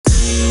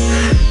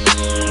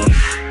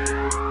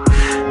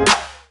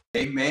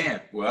Amen.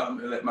 Well, I'm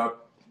going to let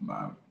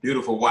my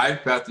beautiful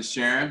wife, Pastor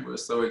Sharon, we're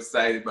so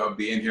excited about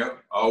being here.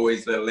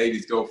 Always let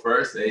ladies go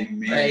first.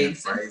 Amen.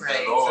 Praise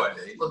the Lord.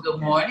 Well,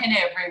 good morning,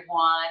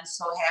 everyone.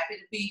 So happy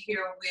to be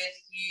here with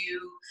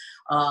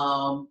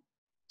you.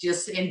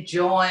 Just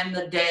enjoying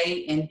the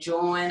day,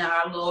 enjoying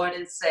our Lord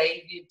and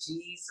Savior,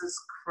 Jesus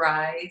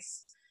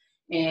Christ,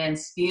 and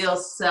still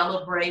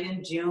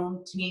celebrating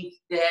Juneteenth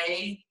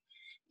Day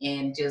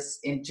and just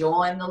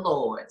enjoying the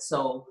Lord.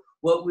 So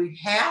what we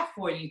have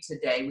for you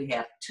today, we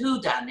have two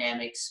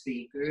dynamic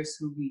speakers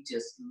who we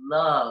just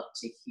love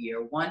to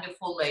hear,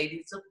 wonderful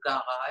ladies of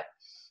God.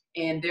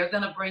 And they're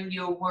going to bring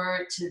you a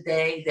word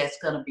today that's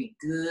going to be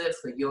good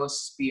for your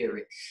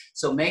spirit.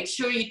 So make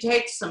sure you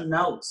take some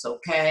notes,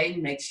 okay?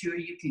 Make sure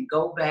you can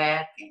go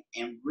back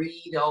and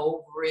read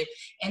over it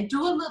and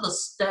do a little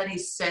study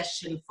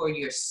session for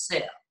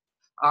yourself,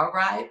 all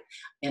right?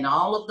 And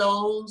all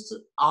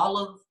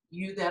of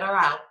you that are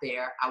out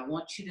there, I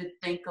want you to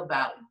think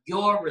about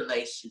your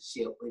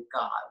relationship with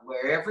God.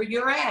 Wherever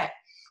you're at,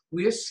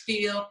 we're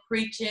still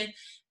preaching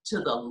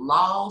to the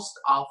lost,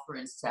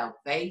 offering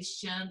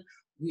salvation.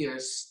 We are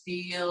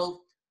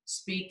still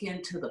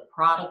speaking to the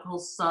prodigal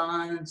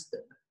sons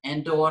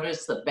and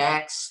daughters, the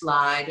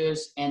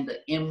backsliders, and the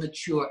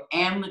immature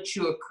and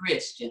mature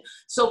Christian.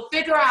 So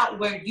figure out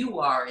where you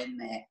are in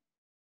that.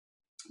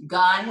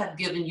 God has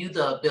given you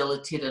the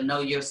ability to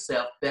know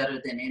yourself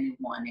better than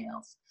anyone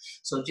else.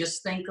 So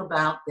just think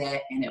about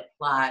that and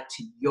apply it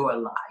to your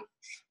life.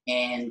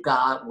 And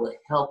God will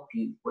help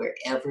you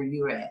wherever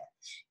you're at.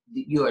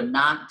 You are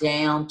not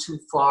down too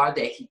far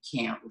that he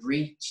can't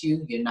reach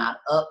you. You're not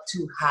up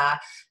too high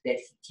that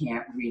he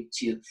can't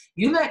reach you.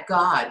 You let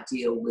God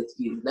deal with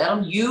you. Let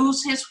him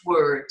use his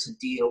word to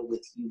deal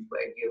with you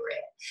where you're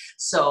at.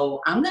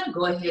 So I'm going to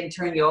go ahead and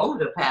turn you over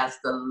to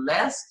Pastor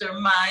Lester,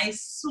 my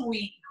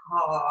sweetheart.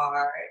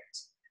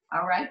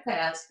 All right,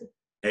 Pastor.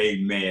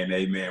 Amen.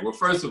 Amen. Well,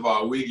 first of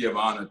all, we give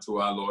honor to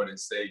our Lord and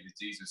Savior,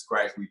 Jesus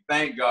Christ. We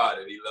thank God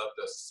that he loved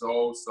us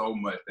so, so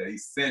much that he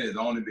sent his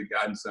only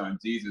begotten son,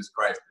 Jesus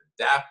Christ,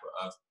 to die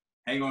for us,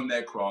 hang on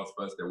that cross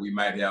for us, that we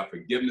might have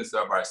forgiveness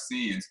of our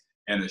sins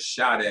and a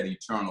shot at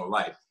eternal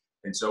life.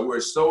 And so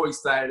we're so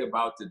excited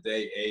about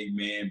today,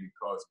 amen,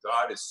 because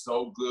God is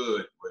so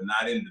good. We're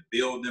not in the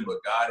building,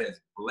 but God has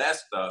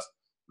blessed us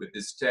with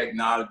this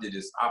technology,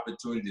 this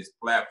opportunity, this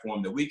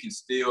platform that we can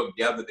still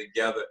gather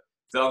together,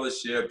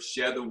 fellowship,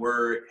 share the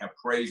word, have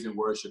praise and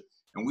worship.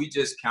 And we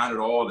just count it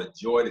all a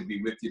joy to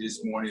be with you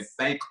this morning.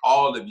 Thank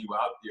all of you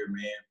out there,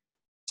 man,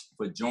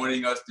 for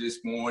joining us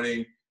this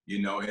morning,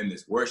 you know, in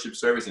this worship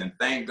service. And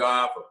thank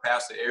God for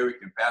Pastor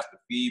Eric and Pastor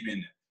Phoebe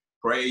and the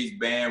praise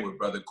band with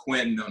Brother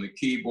Quentin on the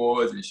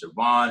keyboards and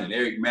Siobhan and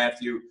Eric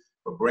Matthew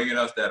for bringing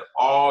us that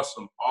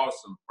awesome,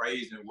 awesome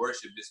praise and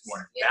worship this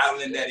morning. Yes.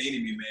 Battling that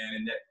enemy, man,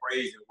 in that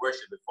praise and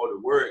worship before the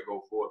word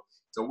go forth.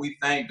 So we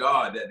thank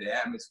God that the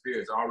atmosphere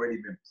has already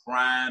been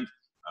primed.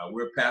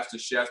 We're Pastor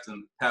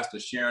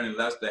Sharon and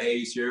Lester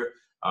Hayes here.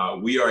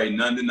 We are a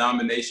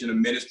non-denominational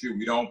ministry.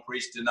 We don't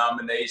preach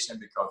denomination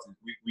because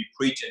we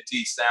preach and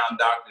teach sound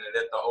doctrine and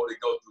let the Holy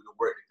Ghost do the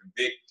work to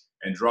convict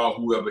and draw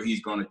whoever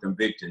he's going to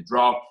convict and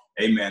draw.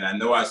 Amen. I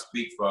know I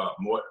speak for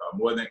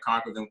more than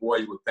Conquerors and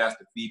Warriors with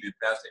Pastor Phoebe and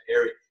Pastor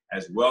Eric,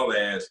 as well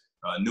as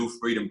New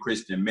Freedom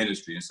Christian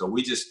Ministry. And so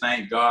we just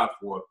thank God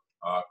for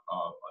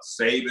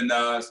saving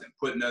us and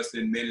putting us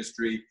in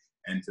ministry.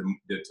 And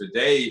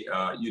today,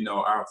 you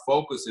know, our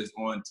focus is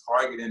on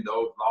targeting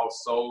those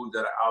lost souls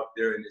that are out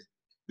there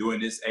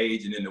during this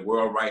age and in the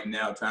world right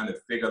now, trying to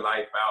figure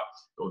life out.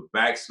 Those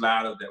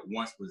backsliders that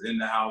once was in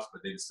the house,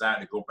 but they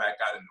decided to go back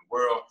out in the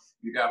world.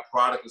 You got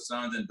prodigal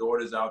sons and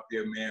daughters out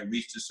there, man,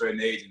 reached a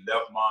certain age and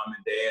left mom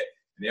and dad.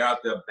 And they're out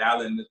there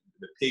battling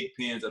the pig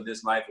pens of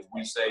this life, as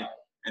we say.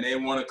 And they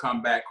want to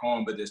come back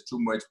home, but there's too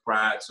much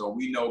pride. So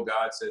we know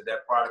God says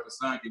that prodigal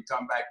son can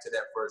come back to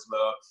that first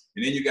love.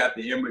 And then you got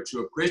the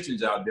immature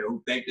Christians out there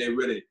who think they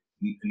really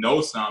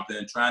know something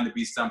and trying to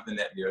be something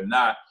that they're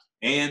not.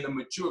 And the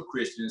mature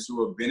Christians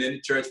who have been in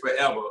the church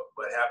forever,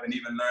 but haven't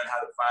even learned how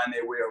to find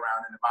their way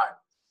around in the Bible.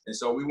 And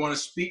so we want to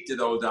speak to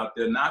those out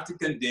there, not to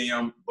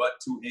condemn, but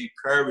to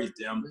encourage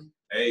them,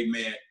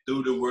 amen,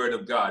 through the word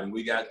of God. And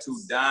we got two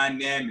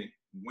dynamic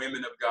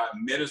women of God,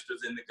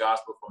 ministers in the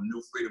gospel from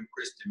New Freedom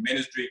Christian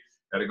Ministry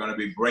that are going to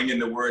be bringing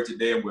the word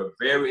today. And we're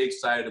very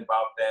excited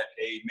about that,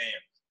 amen.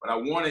 But I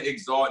want to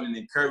exhort and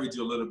encourage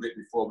you a little bit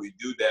before we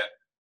do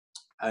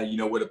that, you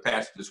know, with a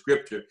passage of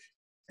scripture.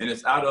 And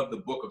it's out of the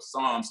book of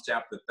Psalms,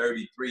 chapter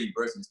 33,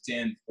 verses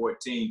 10,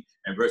 14,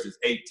 and verses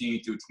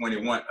 18 through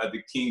 21 of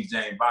the King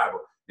James Bible.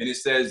 And it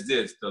says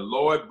this: the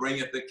Lord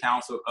bringeth the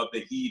counsel of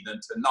the heathen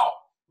to naught.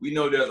 We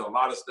know there's a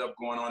lot of stuff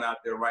going on out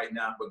there right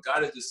now, but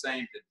God is the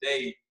same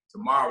today,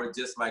 tomorrow,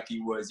 just like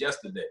he was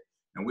yesterday.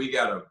 And we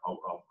got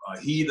a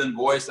heathen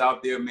voice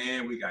out there,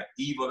 man. We got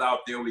evil out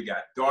there. We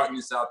got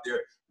darkness out there.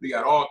 We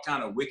got all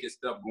kind of wicked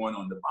stuff going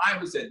on. The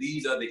Bible said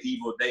these are the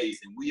evil days,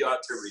 and we are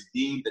to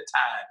redeem the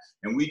time.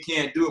 And we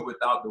can't do it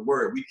without the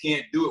word. We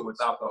can't do it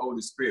without the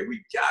Holy Spirit.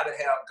 We got to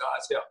have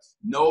God's help.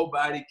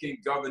 Nobody can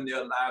govern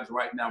their lives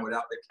right now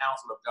without the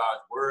counsel of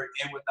God's word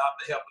and without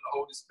the help of the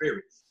Holy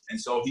Spirit. And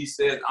so he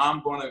says,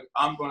 I'm gonna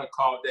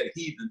call that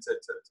heathen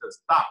to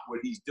stop what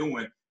he's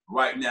doing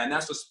right now. And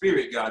that's the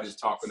spirit God is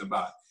talking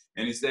about.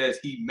 And he says,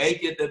 he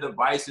maketh the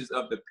devices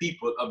of the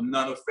people of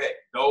none effect.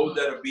 Those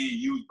that are being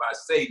used by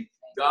Satan,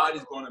 God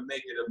is going to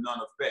make it of none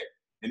effect.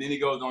 And then he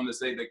goes on to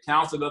say, the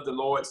counsel of the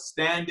Lord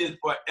standeth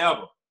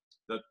forever,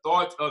 the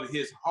thoughts of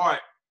his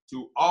heart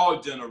to all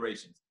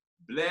generations.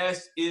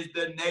 Blessed is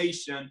the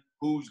nation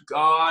whose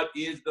God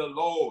is the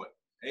Lord.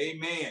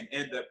 Amen.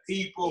 And the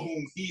people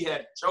whom he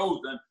hath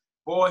chosen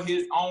for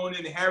his own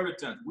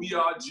inheritance. We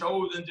are a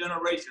chosen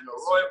generation,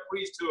 a royal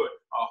priesthood,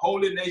 a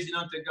holy nation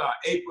unto God,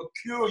 a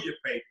peculiar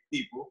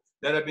people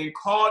that have been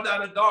called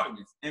out of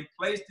darkness and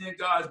placed in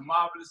God's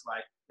marvelous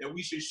light, that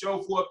we should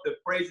show forth the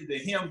praises to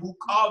him who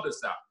called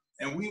us out.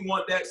 And we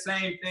want that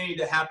same thing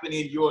to happen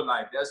in your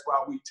life. That's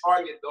why we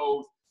target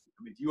those.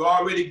 If you're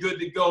already good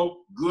to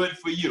go, good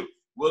for you.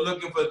 We're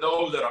looking for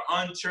those that are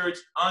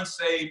unchurched,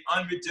 unsaved,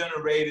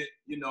 unregenerated,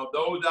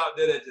 those out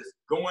there that are just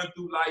going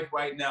through life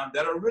right now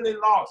that are really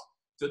lost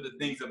to the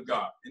things of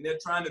God. And they're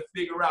trying to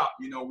figure out,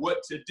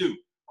 what to do.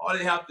 All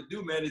they have to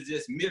do, man, is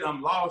just admit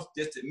I'm lost,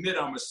 just admit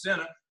I'm a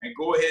sinner, and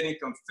go ahead and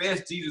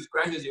confess Jesus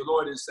Christ as your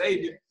Lord and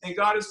Savior, and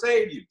God will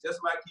save you, just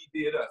like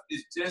he did us.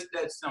 It's just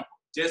that simple.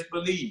 Just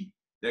believe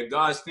that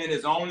God sent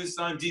his only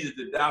son, Jesus,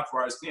 to die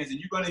for our sins. And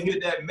you're going to hear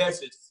that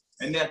message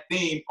and that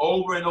theme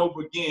over and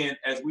over again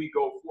as we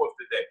go forth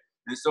today.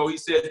 And so he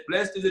says,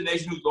 blessed is the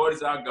nation whose Lord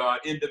is our God,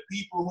 and the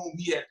people whom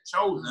he hath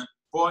chosen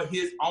for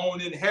his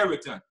own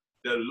inheritance.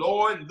 The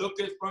Lord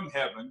looketh from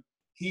heaven,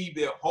 he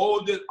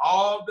beholdeth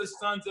all the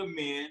sons of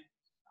men,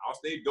 I'll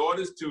say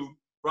daughters too,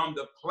 from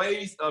the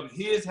place of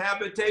his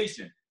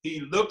habitation.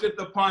 He looketh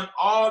upon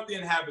all the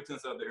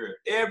inhabitants of the earth.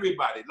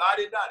 Everybody,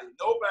 lottie-dottie,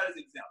 nobody's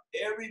exempt.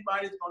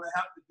 Everybody's going to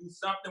have to do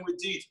something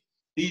with Jesus.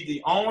 He's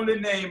the only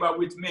name by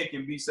which men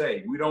can be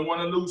saved. We don't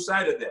want to lose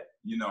sight of that,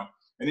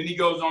 And then he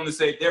goes on to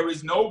say, there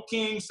is no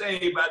king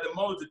saved by the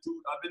multitude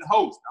of an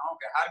host. I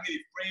don't care how many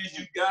friends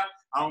you got.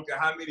 I don't care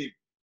how many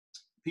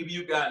people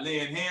you got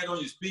laying hands on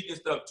you, speaking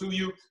stuff to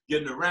you,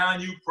 getting around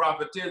you,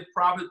 prophets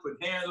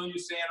put hands on you,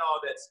 saying all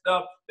that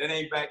stuff that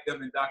ain't backed up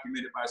and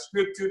documented by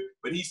scripture.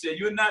 But he said,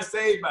 you're not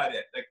saved by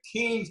that. The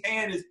king's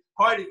hand is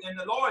parted in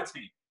the Lord's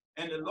hand.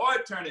 And the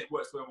Lord turn it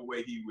whatsoever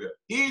way he will.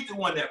 He's the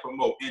one that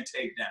promotes and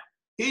take down.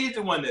 He's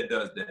the one that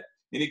does that.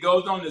 And he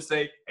goes on to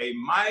say, a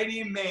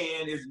mighty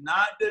man is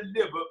not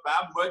delivered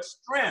by much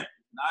strength.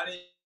 Not in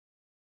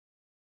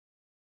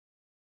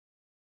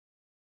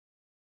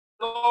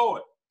the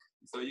Lord.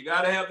 So you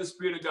got to have the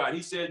Spirit of God.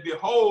 He says,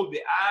 behold, the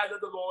eyes of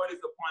the Lord is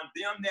upon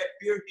them that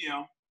fear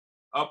him,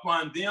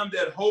 upon them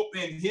that hope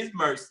in his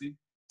mercy,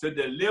 to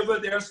deliver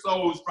their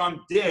souls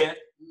from death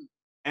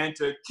and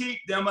to keep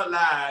them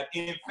alive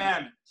in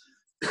famine.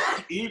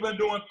 Even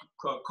during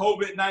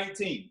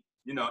COVID-19,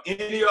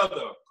 any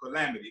other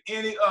calamity,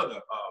 any other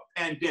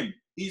pandemic.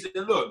 He said,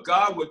 look,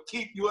 God will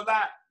keep you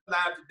alive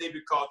today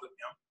because of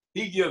him.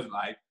 He gives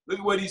life. Look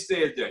at what he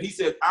says there. He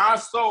says, our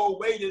soul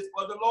waiteth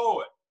for the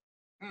Lord.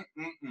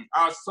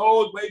 Our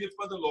souls waited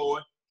for the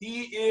Lord.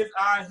 He is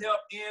our help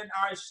and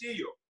our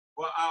shield.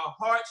 For our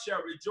heart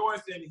shall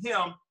rejoice in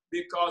him,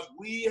 because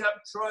we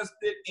have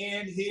trusted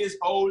in his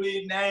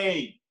holy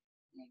name.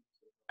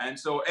 And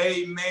so,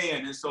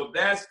 amen. And so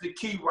that's the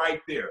key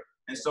right there.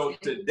 And so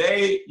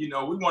today, we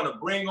want to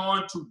bring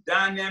on two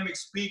dynamic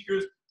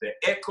speakers to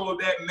echo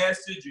that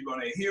message. You're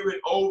going to hear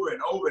it over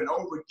and over and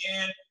over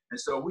again. And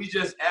so we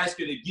just ask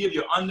you to give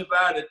your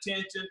undivided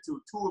attention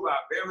to two of our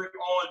very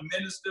own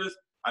ministers.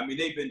 I mean,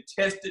 they've been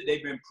tested.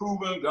 They've been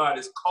proven. God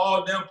has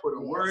called them, put a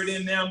word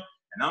in them.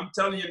 And I'm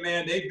telling you,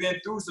 man, they've been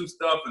through some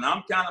stuff. And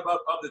I'm kind of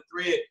up the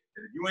thread.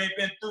 And if you ain't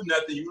been through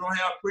nothing, you don't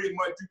have pretty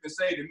much you can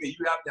say to me.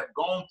 You have to have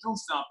gone through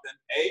something.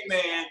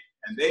 Amen.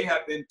 And they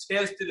have been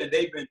tested, and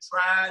they've been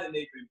tried, and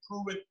they've been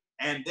proven,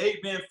 and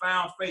they've been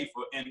found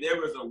faithful. And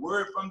there is a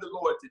word from the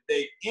Lord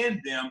today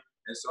in them.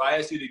 And so I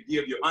ask you to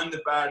give your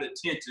undivided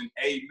attention,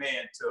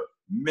 amen, to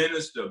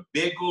Minister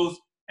Biggles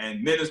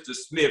and Minister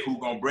Smith, who are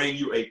going to bring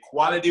you a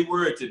quality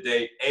word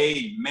today.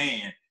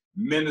 Amen.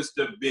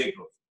 Minister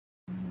Biggles.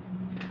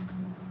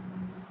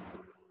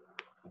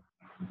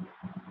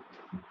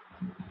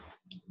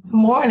 Good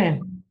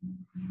morning.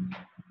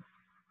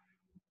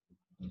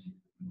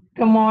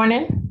 Good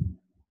morning.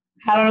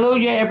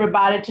 Hallelujah,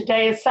 everybody.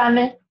 Today is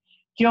Sunday,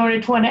 June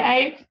the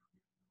 28th.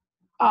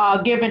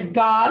 Giving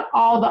God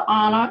all the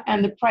honor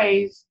and the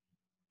praise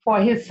for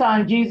his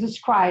son, Jesus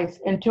Christ,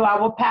 and to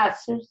our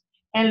pastors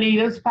and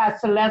leaders,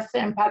 Pastor Lester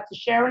and Pastor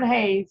Sharon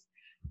Hayes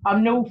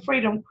of New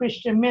Freedom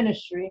Christian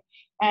Ministry,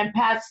 and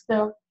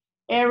Pastor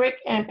Eric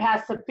and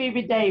Pastor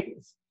Phoebe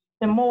Davis,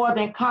 the More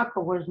Than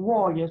Conquerors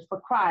Warriors for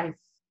Christ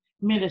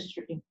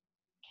Ministry,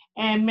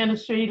 and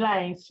Minister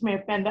Elaine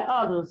Smith and the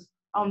others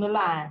on the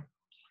line.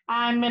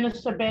 I'm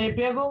Minister Betty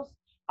Biggles.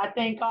 I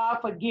thank God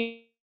for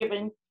giving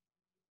giving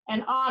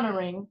and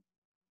honoring,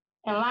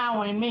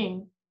 allowing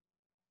me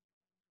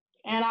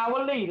and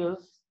our leaders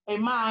a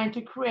mind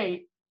to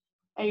create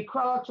a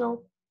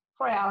cultural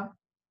prayer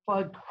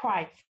for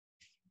Christ.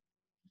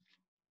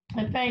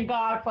 And thank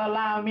God for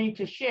allowing me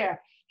to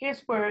share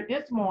his word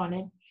this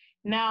morning.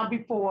 Now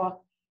before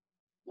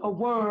a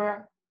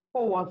word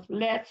forth,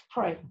 let's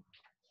pray.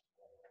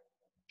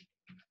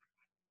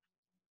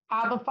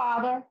 Our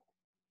Father,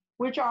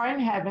 which art in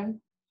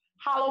heaven,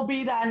 hallowed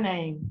be thy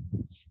name.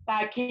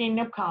 Thy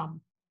kingdom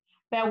come.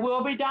 Thy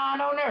will be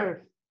done on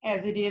earth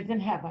as it is in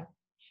heaven.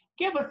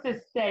 Give us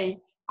this day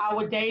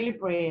our daily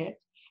bread,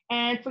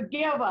 and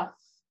forgive us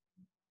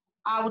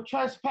our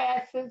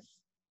trespasses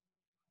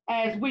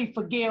as we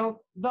forgive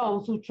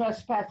those who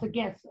trespass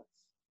against us.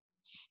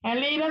 And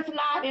lead us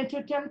not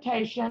into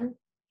temptation,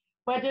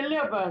 but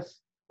deliver us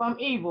from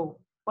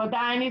evil. For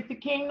thine is the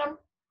kingdom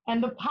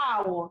and the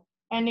power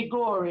and the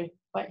glory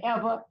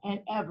forever and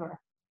ever.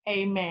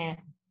 Amen.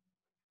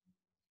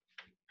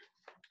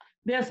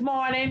 This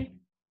morning,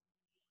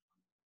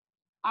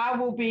 I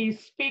will be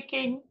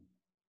speaking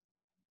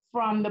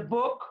from the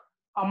book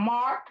of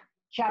Mark,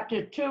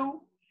 chapter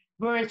 2,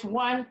 verse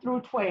 1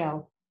 through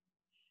 12.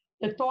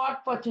 The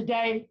thought for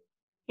today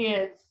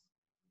is,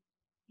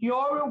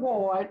 your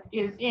reward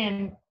is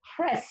in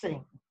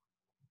pressing.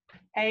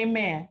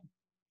 Amen.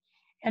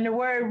 And the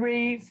word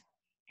reads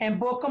in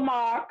book of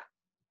Mark,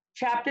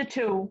 chapter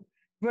 2,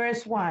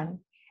 verse 1.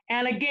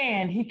 And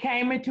again, he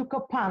came into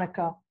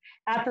Capernaum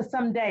after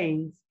some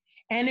days,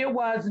 and it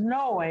was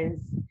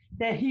noise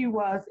that he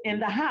was in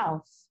the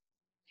house.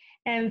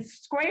 And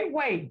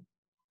straightway,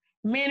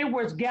 many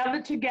were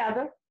gathered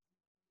together,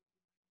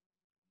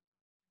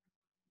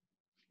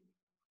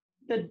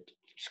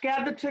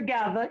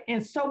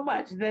 in so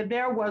much that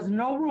there was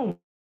no room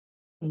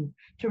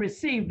to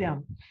receive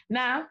them.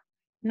 Now,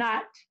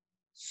 not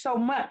so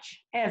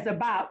much as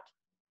about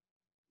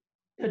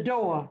the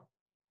door.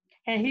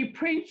 And he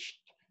preached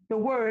the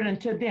word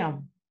unto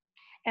them.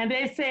 And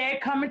they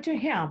said, coming to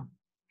him,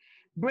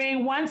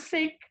 bring one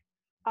sick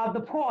of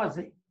the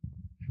palsy,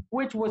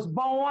 which was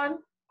born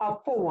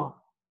of 4.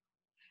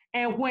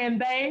 And when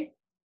they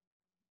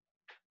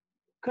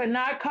could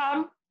not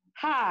come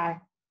high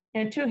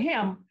into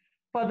him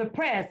for the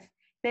press,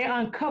 they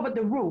uncovered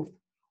the roof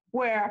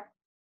where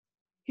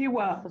he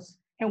was.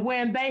 And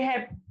when they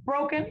had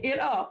broken it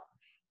up,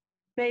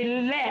 they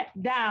let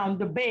down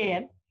the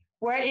bed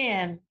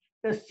wherein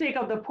the sick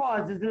of the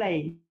palsy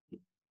lay.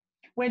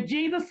 When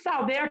Jesus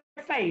saw their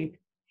faith,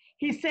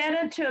 he said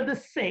unto the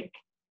sick,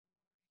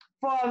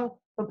 for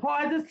the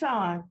palsy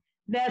son,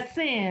 their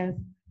sins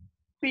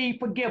be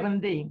forgiven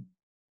thee.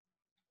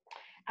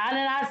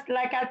 And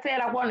like I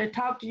said, I want to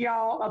talk to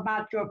y'all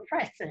about your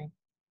pressing.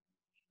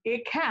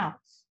 It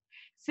counts.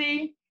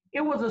 See,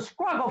 it was a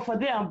struggle for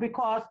them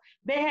because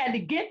they had to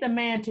get the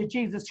man to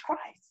Jesus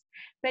Christ.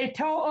 They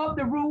tore up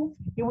the roof.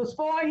 It was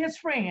for his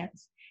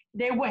friends.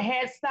 They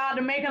had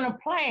started making a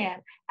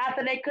plan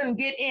after they couldn't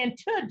get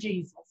into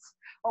Jesus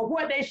or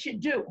what they should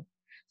do.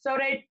 So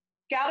they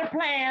got a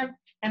plan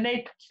and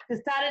they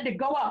decided to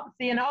go up.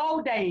 See, in the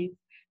old days,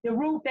 the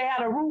roof, they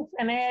had a roof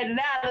and they had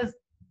ladders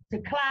to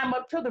climb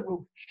up to the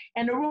roof.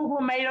 And the roof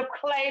was made of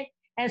clay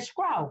and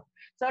straw.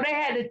 So they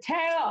had to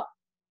tear up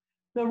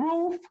the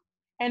roof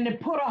and to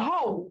put a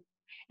hole.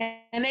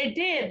 And they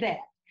did that.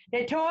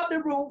 They tore up the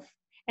roof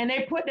and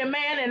they put the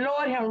man and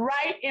lowered him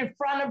right in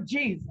front of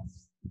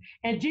Jesus.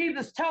 And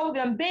Jesus told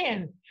them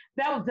then,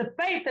 that was the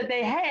faith that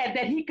they had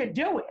that he could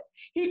do it.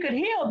 He could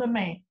heal the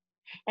man.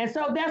 And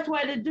so that's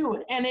why they do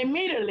it. And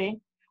immediately,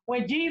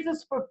 when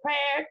Jesus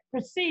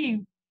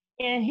perceived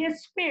in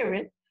his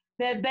spirit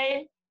that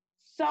they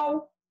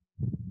so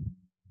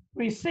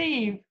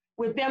received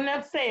with them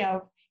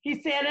themselves,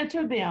 he said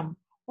unto them,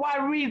 why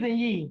reason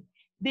ye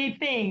these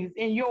things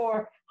in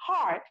your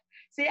heart?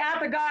 See,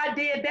 after God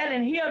did that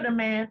and healed the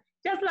man,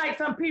 just like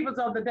some people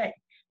of the day,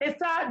 they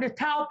started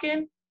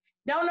talking,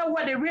 don't know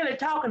what they're really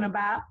talking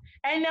about,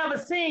 ain't never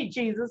seen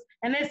Jesus,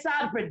 and they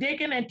started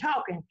predicting and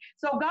talking.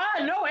 So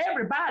God know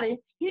everybody.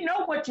 He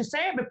know what you're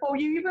saying before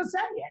you even say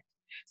it.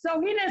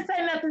 So he didn't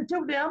say nothing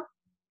to them.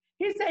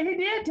 He said he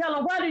did tell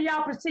them, why do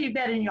y'all perceive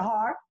that in your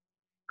heart?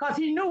 Because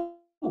he knew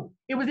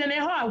it was in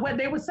their heart what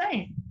they were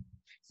saying.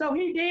 So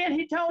he did.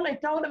 He told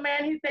the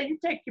man, he said, you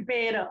take your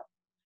bed up.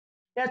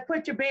 Just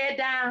put your bed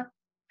down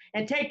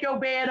and take your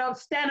bed up,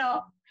 stand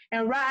up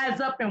and rise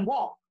up and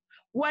walk.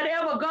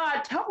 Whatever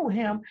God told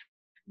him,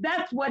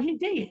 that's what he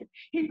did.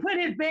 He put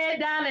his bed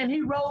down and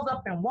he rose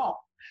up and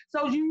walked.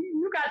 So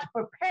you got to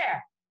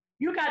prepare.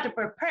 You got to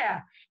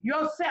prepare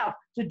yourself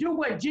to do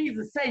what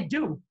Jesus said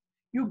do.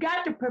 You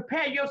got to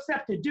prepare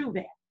yourself to do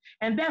that.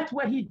 And that's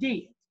what he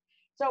did.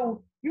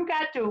 So you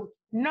got to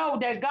know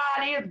that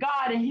God is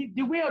God and he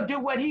will do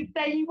what he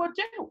say he will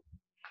do.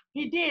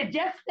 He did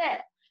just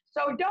that.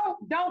 So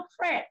don't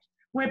fret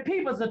when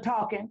people are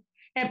talking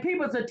and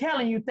people are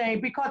telling you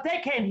things because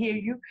they can't hear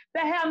you.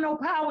 They have no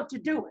power to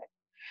do it.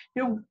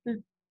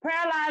 The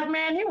paralyzed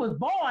man, he was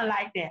born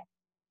like that.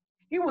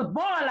 He was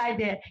born like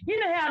that. He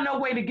didn't have no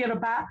way to get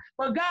about,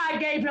 but God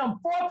gave him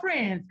 4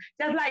 friends,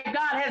 just like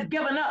God has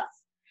given us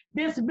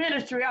this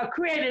ministry of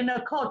creating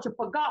a culture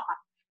for God.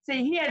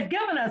 See, he has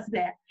given us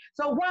that.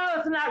 So why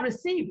else not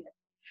receive it?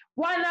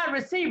 Why not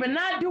receive it?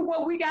 Not do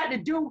what we got to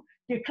do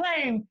to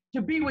claim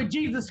to be with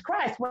Jesus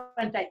Christ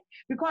one day.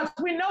 Because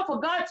we know for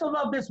God so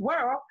loved this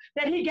world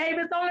that he gave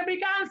his only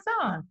begotten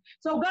son.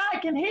 So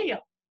God can heal.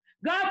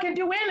 God can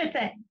do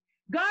anything.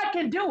 God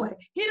can do it.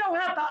 He don't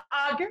have to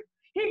argue.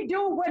 He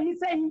do what he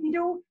say he can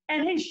do,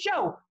 and he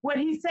show what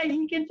he say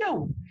he can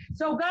do.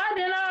 So God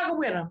didn't argue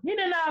with him. He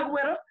didn't argue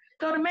with him.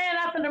 So the man,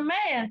 after the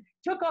man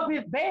took up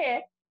his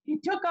bed, he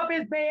took up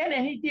his bed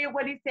and he did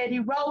what he said. He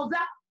rose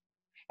up.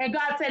 And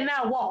God said,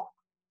 now walk.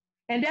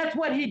 And that's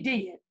what he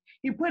did.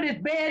 He put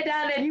his bed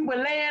down that he was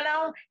laying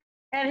on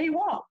and he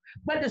walked.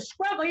 But the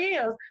struggle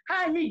is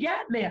how he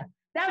got there.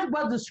 That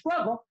was the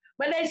struggle.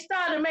 But they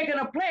started making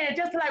a plan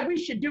just like we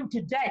should do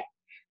today.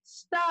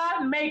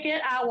 Start making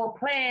our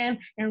plan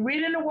and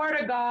reading the word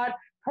of God,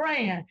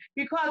 praying.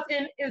 Because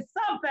in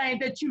some things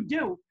that you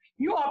do,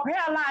 you are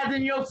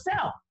paralyzing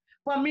yourself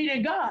from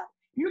meeting God.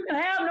 You can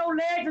have no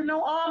legs and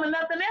no arm and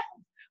nothing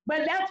else.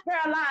 But that's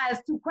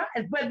paralyzed through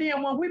Christ. But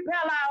then when we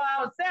paralyze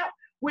ourselves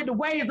with the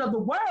ways of the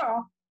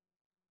world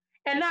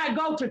and not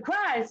go to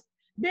Christ,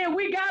 then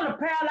we got to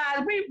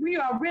paralyze. We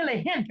are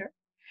really hindered.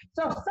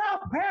 So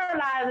stop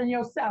paralyzing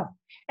yourself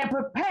and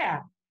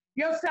prepare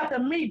yourself to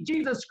meet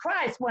Jesus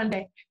Christ one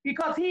day,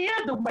 because he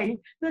is the way,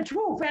 the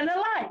truth, and the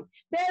light.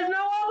 There's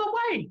no other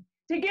way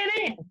to get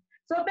in.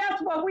 So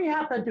that's what we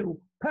have to do.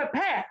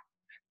 Prepare.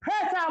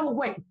 Press our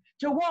way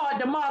toward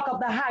the mark of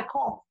the high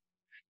call.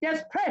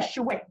 Just press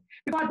your way,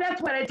 because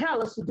that's what they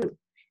tell us to do.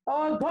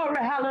 Oh, glory,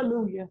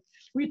 hallelujah.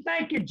 We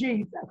thank you,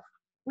 Jesus.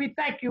 We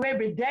thank you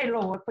every day,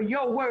 Lord, for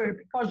your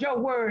word, because your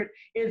word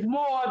is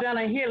more than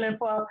a healing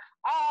for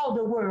all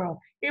the world.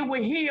 It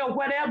will heal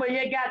whatever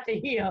you got to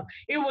heal.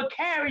 It will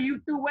carry you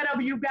through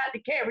whatever you got to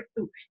carry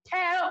through.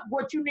 Tear up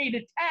what you need to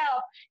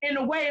tear in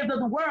the ways of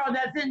the world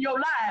that's in your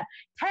life.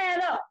 Tear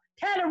it up.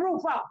 Tear the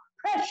roof off.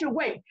 Press your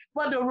way.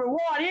 For the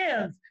reward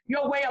is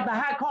your way of the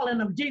high calling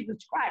of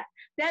Jesus Christ.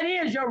 That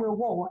is your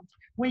reward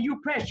when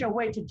you press your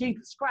way to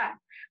Jesus Christ.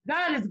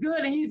 God is good,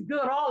 and he's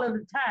good all of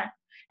the time.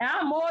 And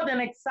I'm more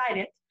than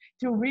excited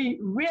to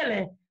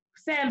really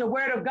send the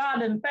word of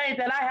God and things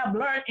that I have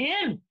learned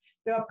in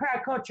the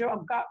prayer culture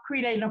of God,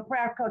 creating a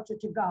prayer culture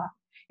to God.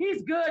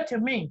 He's good to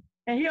me,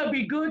 and he'll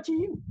be good to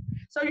you.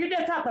 So you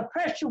just have to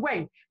press your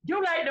way.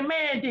 Do like the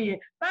man did.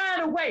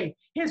 Find a way.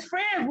 His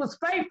friends was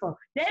faithful.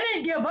 They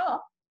didn't give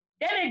up.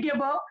 They didn't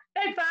give up.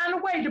 They found a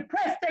way to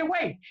press their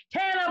way.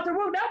 Tearing up the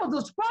roof, that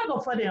was a struggle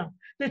for them.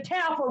 To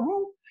tear up a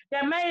roof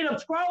that made of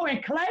straw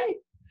and clay,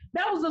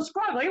 that was a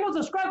struggle. It was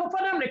a struggle for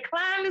them to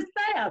climb the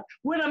stairs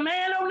with a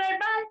man on their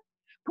back,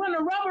 putting a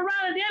rubber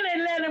around it, then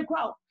they let him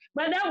cross.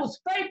 But that was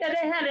faith that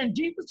they had in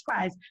Jesus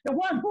Christ, the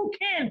one who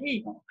can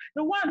heal,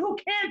 the one who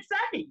can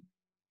save.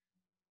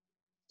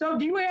 So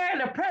you have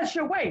to press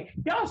your way.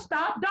 Don't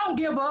stop. Don't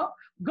give up.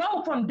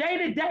 Go from day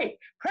to day,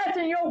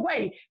 pressing your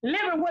way,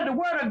 living what the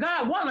word of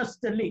God wants us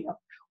to live.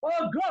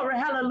 Oh, glory,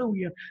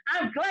 hallelujah.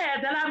 I'm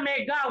glad that I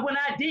met God when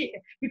I did,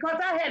 because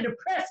I had to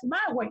press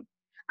my way.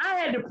 I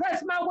had to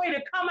press my way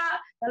to come out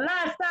the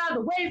lifestyle,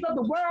 the ways of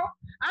the world.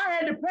 I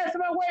had to press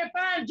my way to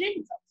find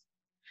Jesus.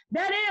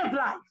 That is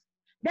life.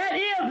 That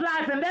is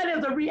life, and that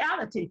is a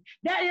reality.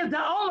 That is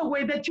the only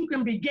way that you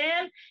can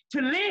begin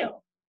to live.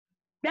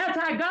 That's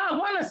how God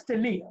wants us to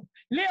live.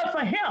 Live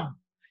for him.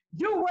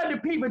 Do what the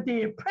people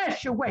did.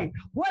 Press your way.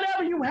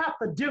 Whatever you have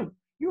to do,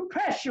 you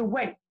press your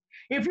way.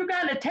 If you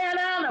got to tear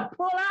down or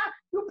pull out,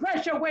 you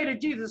press your way to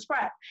Jesus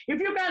Christ.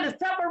 If you got to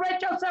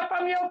separate yourself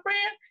from your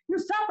friend, you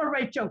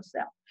separate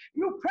yourself.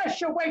 You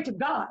press your way to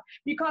God,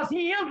 because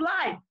he is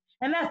life.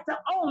 And that's the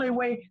only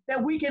way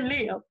that we can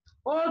live.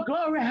 Oh,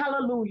 glory,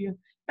 hallelujah.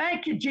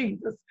 Thank you,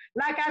 Jesus.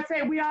 Like I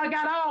said, we all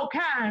got all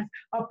kinds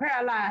of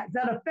paralyzed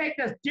that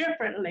affect us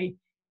differently,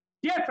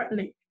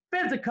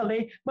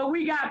 physically, but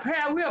we're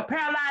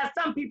paralyzed,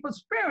 some people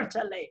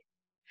spiritually.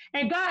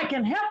 And God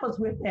can help us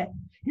with that.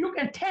 You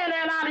can tear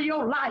that out of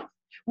your life.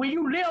 When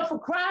you live for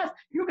Christ,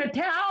 you can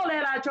tear all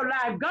that out of your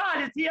life.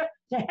 God is here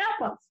to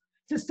help us,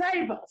 to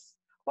save us.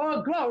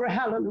 Oh, glory,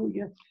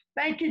 hallelujah.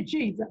 Thank you,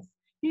 Jesus.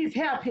 He's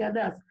helping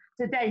us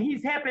today.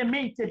 He's helping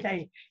me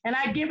today. And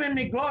I give him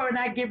the glory, and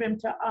I give him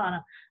to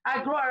honor.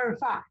 I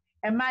glorify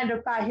and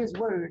magnify his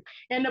word.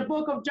 In the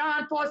book of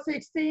John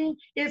 4:16,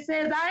 it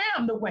says, I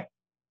am the way,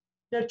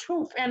 the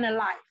truth, and the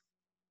life.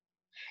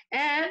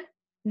 And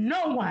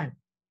no one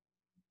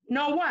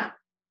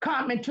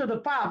come into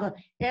the Father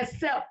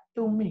except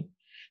through me.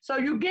 So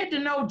you get to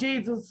know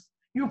Jesus,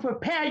 you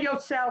prepare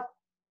yourself,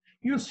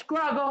 you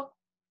struggle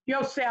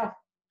yourself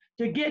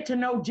to get to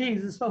know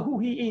Jesus for who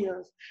he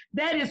is.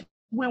 That is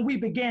when we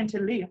begin to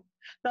live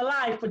the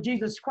life for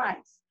Jesus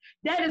Christ.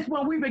 That is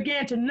when we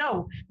begin to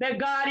know that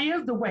God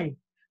is the way.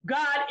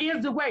 God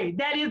is the way.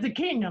 That is the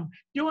kingdom.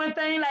 Doing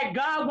things like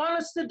God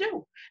wants us to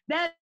do.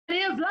 That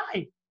is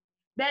life.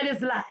 That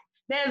is life.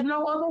 There's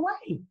no other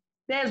way.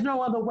 There's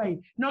no other way.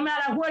 No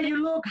matter where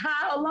you look,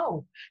 high or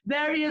low,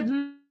 there is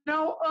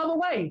no other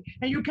way.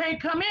 And you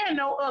can't come in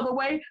no other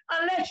way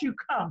unless you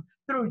come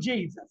through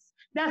Jesus.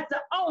 That's the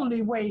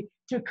only way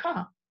to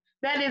come.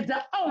 That is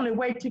the only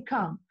way to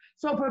come.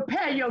 So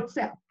prepare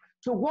yourself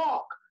to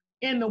walk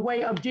in the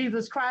way of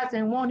Jesus Christ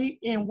and how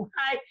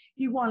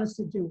he wants us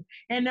to do.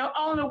 And the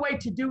only way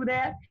to do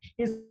that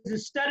is to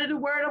study the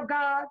word of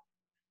God,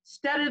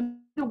 study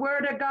the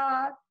word of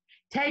God,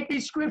 take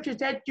these scriptures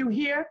that you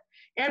hear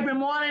every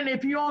morning.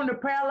 If you're on the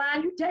prayer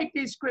line, you take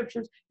these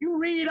scriptures, you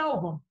read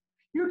over them.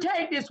 You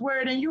take this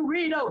word and you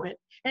read over it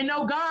and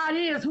know God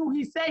is who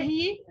he say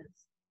he is.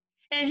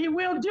 And he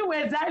will do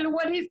exactly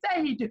what he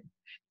say he do.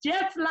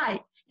 Just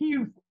like he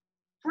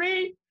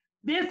freed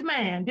this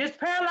man, this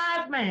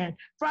paralyzed man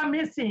from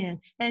his sin.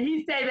 And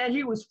he said that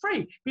he was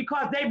free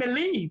because they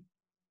believed.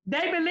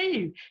 They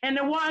believed. And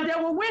the ones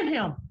that were with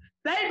him,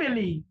 they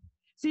believed.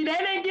 See, they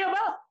didn't give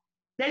up.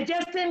 They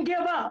just didn't give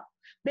up.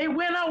 They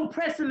went on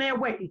pressing their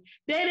way.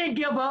 They didn't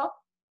give up.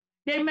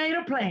 They made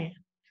a plan.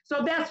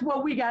 So that's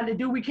what we got to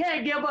do. We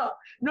can't give up.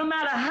 No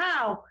matter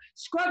how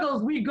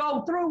struggles we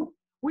go through,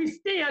 we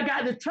still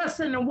got to trust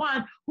in the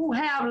one who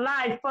have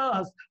life for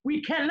us.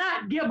 We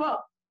cannot give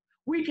up.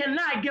 We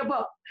cannot give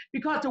up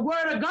because the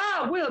word of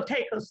God will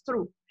take us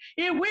through.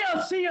 It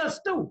will see us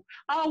through.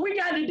 All we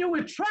got to do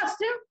is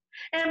trust him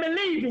and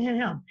believe in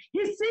him.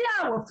 He see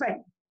our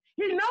faith.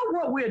 He know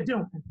what we're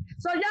doing.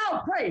 So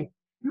y'all pray.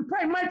 You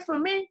pray much for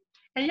me,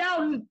 and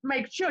y'all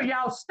make sure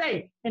y'all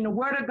stay in the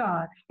word of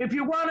God. If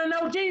you want to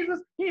know Jesus,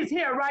 he's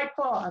here right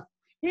for us.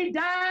 He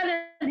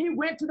died and he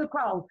went to the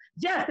cross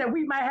just that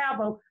we might have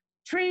a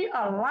tree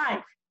of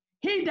life.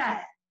 He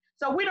died.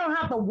 So we don't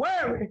have to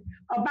worry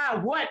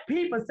about what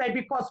people say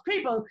because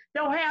people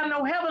don't have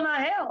no heaven or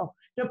hell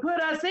to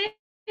put us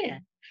in.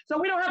 So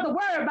we don't have to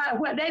worry about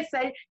what they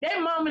say. They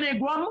murmur and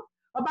grumble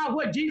about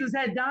what Jesus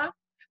had done.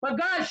 But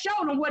God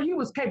showed them what he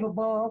was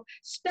capable of.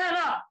 Stand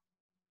up.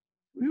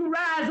 You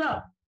rise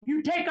up.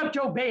 You take up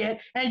your bed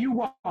and you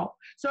walk.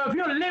 So if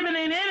you're living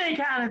in any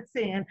kind of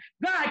sin,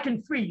 God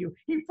can free you.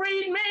 He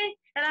freed me,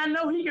 and I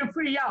know he can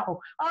free y'all.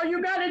 All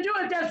you got to do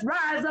is just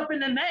rise up in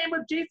the name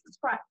of Jesus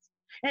Christ,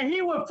 and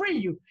he will free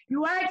you.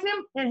 You ask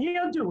him, and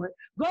he'll do it.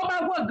 Go by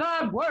what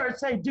God's word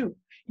say do.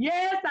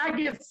 Yes, I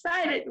get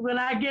excited when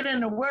I get in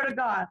the word of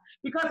God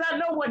because I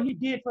know what he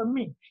did for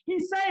me. He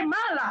saved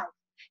my life.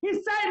 He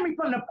saved me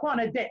from the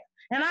point of death,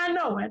 and I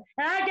know it.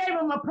 And I gave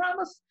him a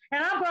promise,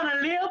 and I'm going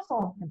to live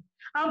for him.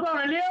 I'm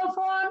going to live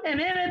for him, and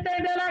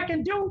anything that I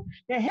can do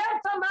to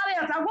help somebody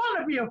else. I want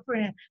to be a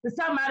friend to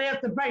somebody else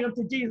to bring them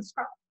to Jesus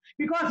Christ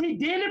because he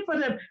did it for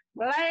the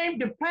lame,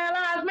 the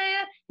paralyzed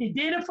man. He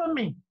did it for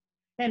me,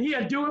 and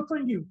he'll do it for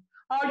you.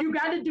 All you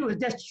got to do is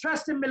just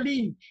trust and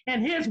believe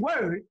in his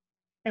word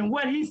and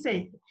what he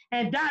said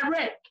and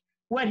direct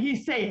what he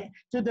said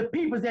to the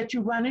people that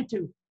you run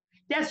into.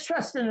 Just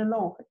trust in the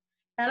Lord.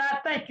 And I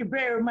thank you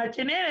very much.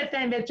 And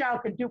anything that y'all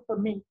can do for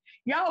me,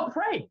 y'all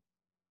pray.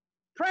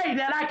 Pray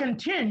that I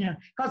continue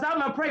because I'm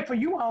going to pray for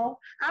you all.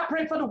 I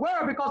pray for the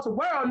world because the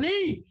world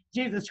needs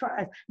Jesus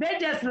Christ. They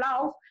just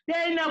lost. They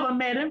ain't never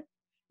met him.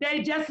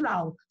 They just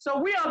lost. So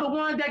we are the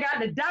ones that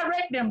got to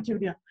direct them to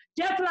them,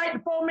 just like the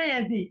four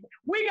men did.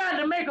 We got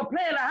to make a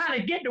plan of how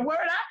to get the word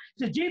out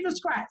to Jesus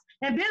Christ.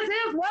 And this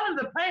is one of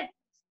the plans.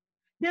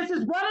 This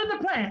is one of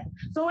the plans.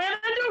 So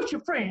introduce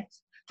your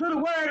friends to the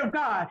word of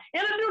God.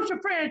 Introduce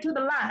your friend to the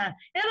line.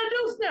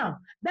 Introduce them.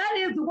 That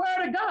is the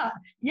word of God.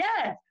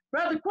 Yes.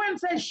 Brother Quinn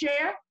says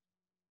share.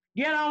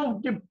 Get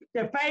on the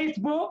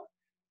Facebook.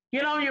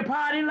 Get on your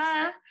party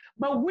line.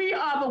 But we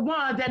are the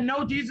ones that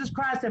know Jesus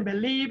Christ and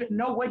believe and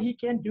know what he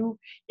can do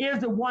is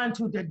the one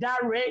to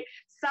direct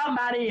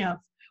somebody else.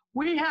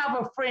 We have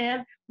a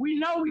friend. We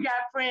know we got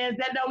friends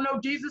that don't know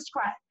Jesus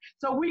Christ.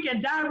 So we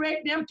can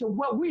direct them to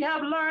what we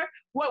have learned,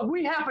 what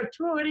we have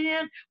matured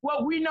in,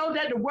 what we know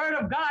that the word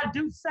of God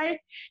do say,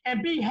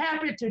 and be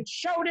happy to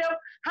show them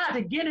how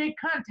to get in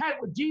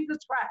contact with Jesus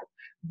Christ.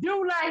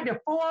 Do like the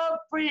four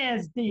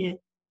friends did.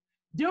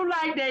 Do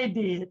like they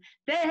did.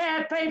 They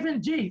had faith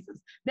in Jesus,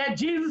 that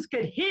Jesus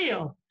could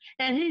heal,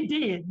 and he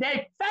did.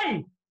 Their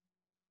faith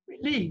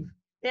relieved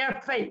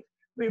their faith.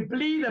 We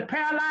believe the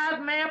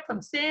paralyzed man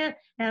from sin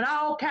and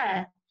all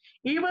kinds.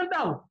 Even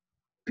though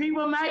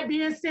people might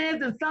be in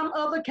sins in some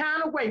other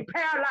kind of way,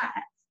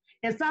 paralyzed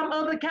in some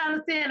other kind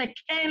of sin and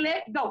can't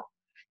let go.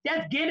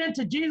 Just get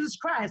into Jesus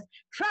Christ.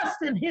 Trust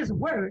in his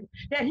word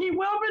that he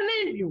will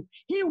relieve you.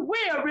 He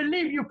will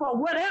relieve you for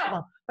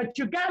whatever. But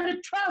you got to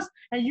trust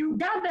and you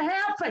got to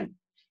have faith.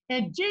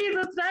 In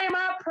Jesus' name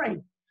I pray.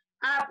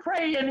 I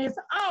pray in his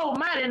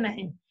almighty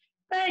name.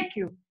 Thank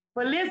you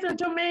for listening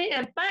to me,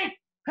 and thank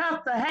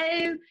Pastor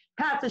Hayes,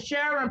 Pastor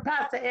Sharon,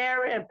 Pastor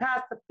Ari, and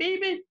Pastor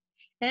Phoebe,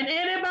 and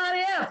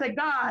anybody else that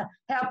God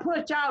have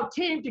put y'all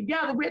team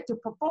together with to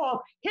perform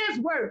his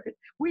word.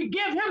 We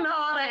give him the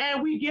honor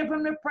and we give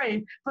him the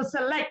praise for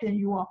selecting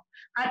you all.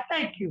 I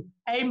thank you.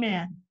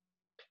 Amen.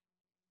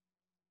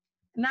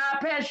 Now I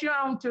pass you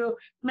on to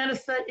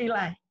Minister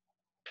Elaine.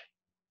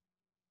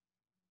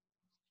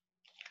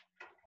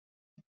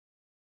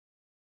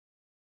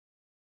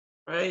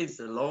 Praise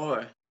the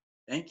Lord.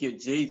 Thank you,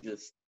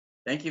 Jesus.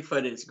 Thank you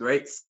for this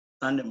great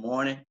Sunday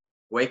morning,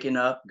 waking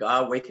up,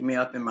 God waking me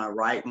up in my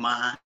right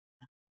mind.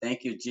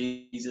 Thank you,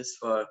 Jesus,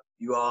 for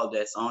you all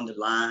that's on the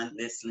line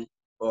listening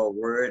for a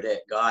word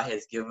that God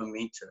has given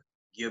me to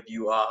give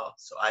you all.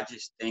 So I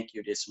just thank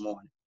you this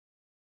morning.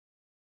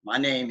 My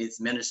name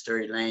is Minister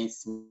Elaine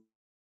Smith,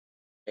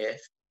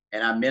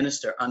 and I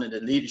minister under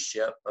the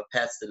leadership of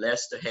Pastor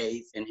Lester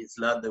Hayes and his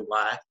lovely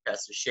wife,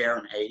 Pastor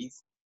Sharon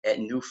Hayes, at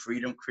New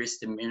Freedom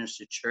Christian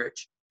Ministry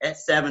Church at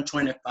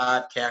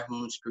 725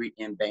 Calhoun Street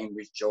in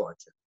Bainbridge,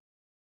 Georgia.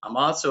 I'm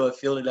also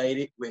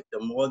affiliated with the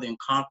More Than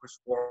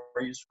Conquerors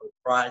Warriors for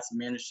Christ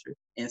Ministry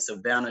in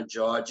Savannah,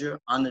 Georgia,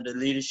 under the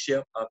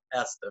leadership of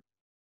Pastor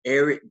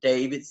Eric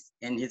Davis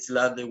and his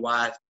lovely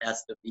wife,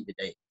 Pastor Phoebe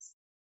Davis.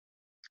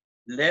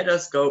 Let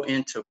us go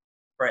into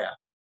prayer.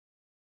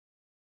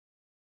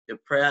 The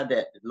prayer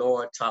that the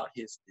Lord taught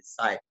his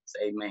disciples.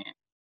 Amen.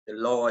 The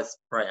Lord's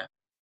Prayer.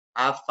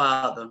 Our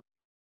Father,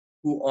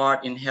 who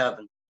art in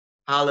heaven,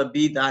 hallowed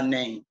be thy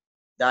name.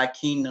 Thy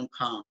kingdom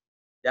come.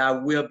 Thy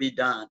will be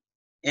done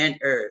in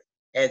earth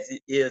as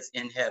it is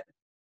in heaven.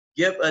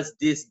 Give us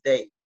this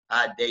day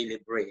our daily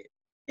bread,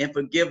 and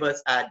forgive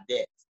us our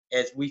debts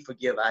as we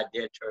forgive our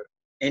debtors.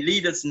 And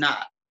lead us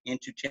not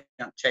into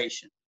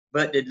temptation,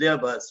 but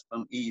deliver us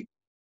from evil.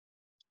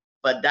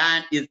 For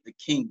thine is the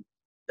kingdom,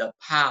 the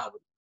power,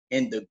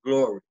 and the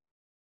glory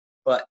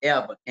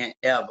forever and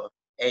ever.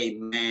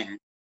 Amen.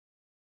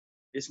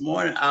 This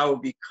morning I will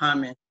be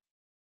coming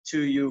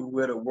to you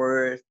with a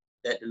word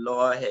that the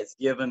Lord has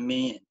given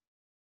me, and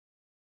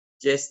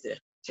just to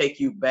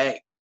take you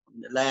back from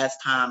the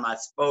last time I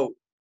spoke,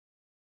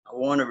 I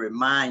want to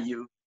remind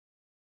you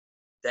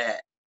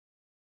that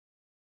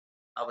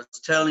I was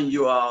telling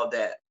you all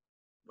that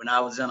when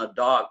I was in a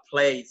dark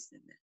place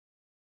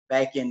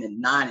back in the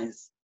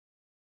 90s,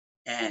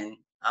 and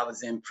I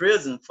was in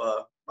prison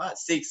for about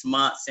 6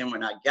 months. And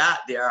when I got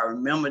there, I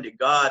remember the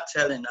God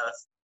telling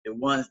us, the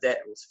ones that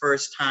was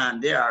first time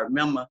there, I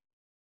remember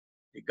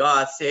the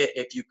God said,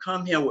 if you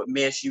come here with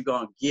mess, you're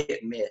going to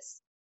get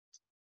mess.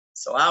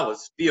 So I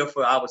was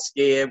fearful. I was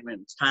scared when it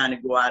was time to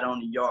go out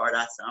on the yard. I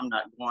said, I'm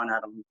not going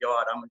out on the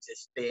yard. I'm going to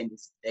just stay in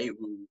this day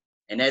room.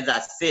 And as I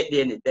sat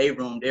there in the day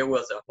room, there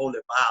was a holy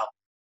Bible.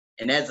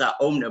 And as I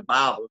opened the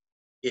Bible,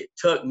 it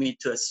took me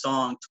to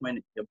Psalm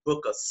 20, the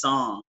book of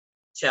Psalm,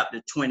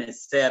 chapter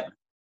 27,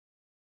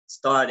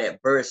 started at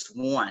verse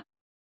 1.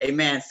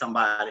 Amen,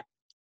 somebody.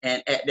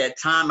 And at that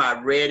time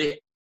I read it,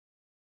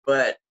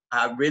 but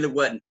I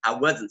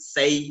wasn't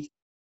saved,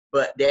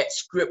 but that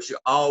scripture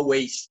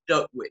always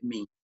stuck with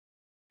me.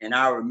 And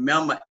I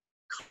remember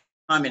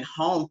coming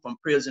home from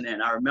prison,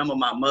 and I remember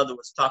my mother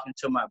was talking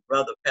to my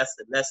brother,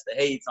 Pastor Lester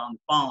Hayes, on the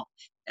phone.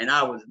 And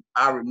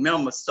I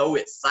remember so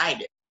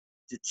excited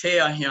to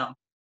tell him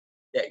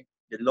that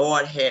the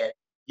Lord had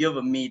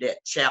given me that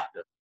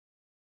chapter,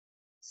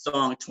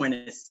 Psalm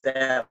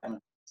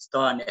 27,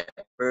 starting at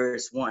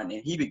verse 1.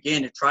 And he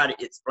began to try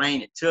to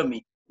explain it to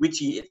me, which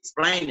he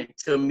explained it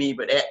to me,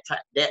 but at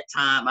that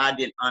time I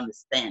didn't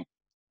understand it.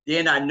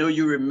 Then I knew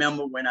you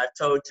remember when I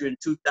told you in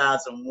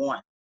 2001,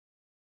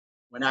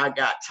 when I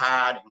got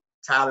tired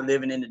of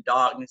living in the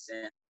darkness,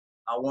 and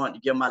I wanted to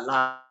give my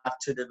life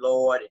to the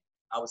Lord.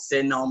 I was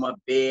sitting on my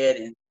bed,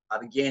 and I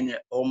began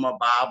to open my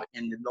Bible,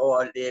 and the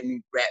Lord led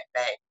me right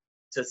back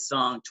to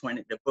Psalm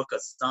 20, the book of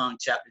Psalm,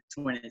 chapter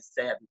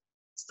 27,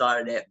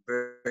 started at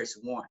verse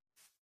 1.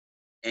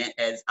 And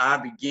as I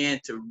began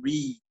to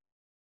read,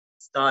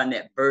 starting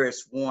at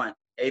verse 1,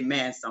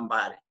 amen,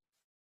 somebody.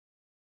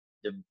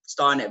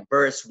 Starting at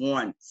verse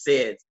 1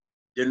 says,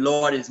 the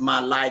Lord is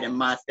my light and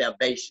my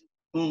salvation.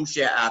 Whom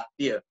shall I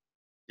fear?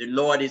 The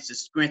Lord is the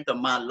strength of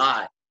my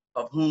life.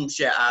 Of whom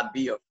shall I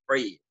be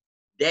afraid?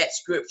 That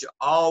scripture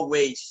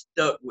always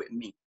stuck with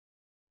me.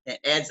 And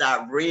as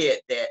I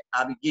read that,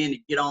 I began to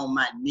get on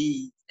my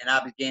knees and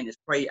I began to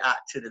pray out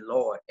to the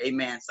Lord.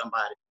 Amen,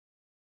 somebody.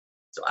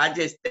 So I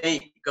just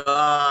thank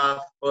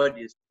God for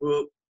this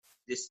book,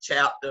 this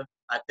chapter.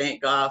 I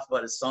thank God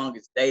for the song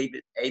of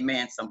David.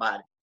 Amen,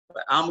 somebody.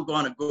 But I'm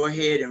going to go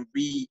ahead and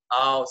read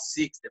all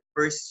the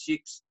first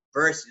 6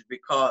 verses,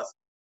 because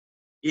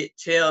it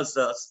tells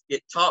us,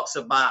 it talks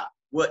about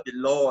what the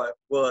Lord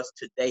was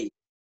to David.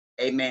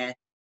 Amen.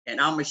 And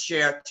I'm going to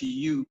share to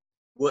you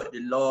what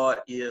the Lord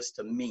is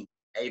to me.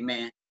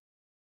 Amen.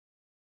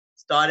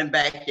 Starting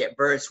back at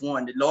verse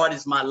 1, the Lord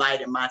is my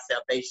light and my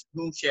salvation.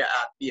 Whom shall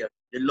I fear?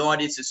 The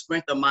Lord is the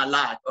strength of my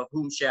life. Of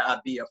whom shall I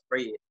be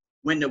afraid?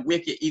 When the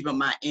wicked, even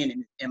my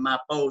enemies and my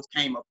foes,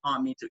 came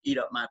upon me to eat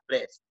up my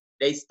flesh,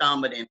 they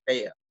stumbled and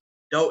fell.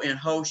 Though an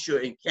host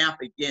should encamp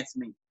against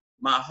me,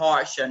 my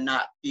heart shall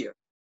not fear.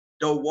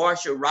 Though war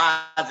shall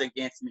rise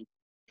against me,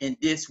 in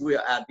this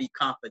will I be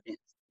confident.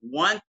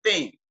 One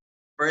thing,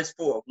 verse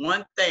 4,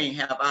 one thing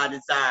have I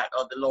desired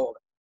of the Lord,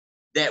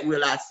 that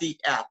will I seek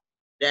after,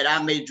 that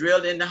I may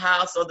dwell in the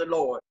house of the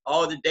Lord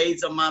all the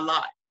days of my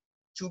life,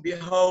 to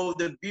behold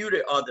the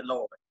beauty of the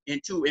Lord,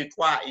 and to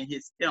inquire in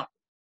his temple.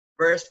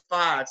 Verse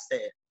 5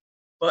 says,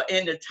 for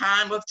in the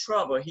time of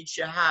trouble he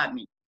shall hide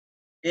me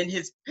in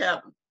his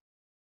pavilion,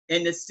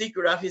 In the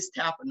secret of his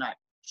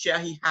tabernacle shall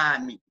he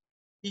hide me.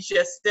 He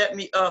shall set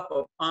me up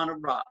upon a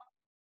rock,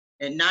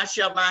 and now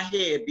shall my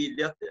head be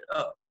lifted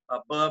up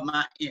above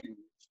my enemies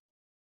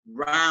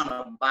round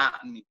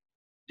about me.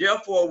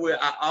 Therefore will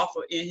I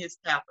offer in his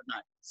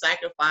tabernacle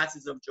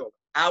sacrifices of joy.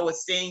 I will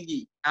sing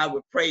ye, I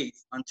will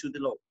praise unto the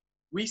Lord.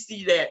 We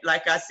see that,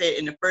 like I said,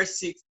 in the first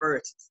 6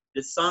 verses,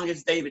 the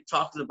psalmist David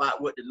talks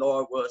about what the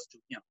Lord was to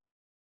him.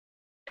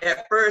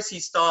 At first, he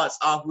starts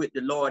off with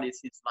the Lord is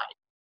his light.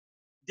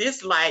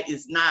 This light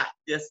is not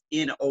just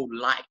any old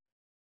light.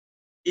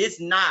 It's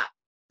not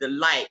the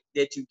light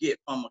that you get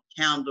from a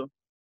candle.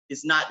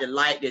 It's not the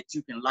light that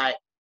you can light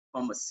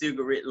from a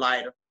cigarette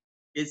lighter.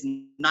 It's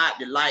not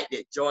the light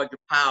that Georgia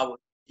Power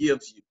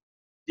gives you.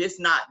 It's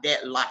not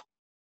that light.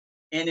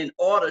 And in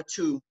order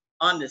to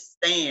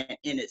understand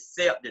and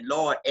accept the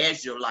Lord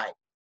as your light,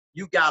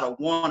 you gotta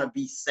want to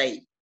be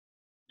saved.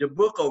 The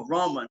book of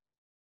Romans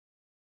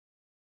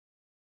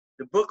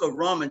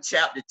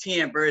chapter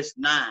 10, verse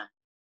 9,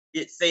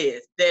 it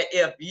says that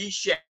if ye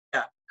shall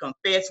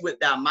confess with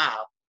thy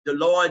mouth the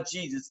Lord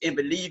Jesus and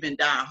believe in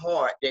thine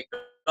heart that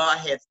God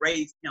has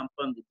raised him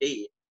from the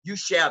dead, you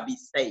shall be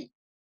saved.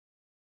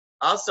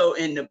 Also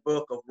in the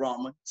book of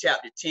Romans,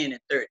 chapter 10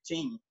 and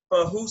 13,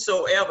 for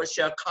whosoever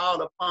shall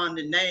call upon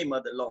the name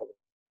of the Lord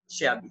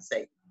shall be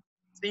saved.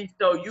 See,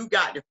 so you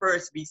got to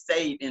first be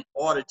saved in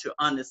order to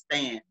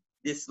understand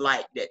this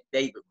light that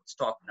David was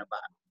talking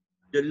about.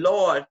 The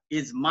Lord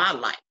is my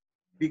light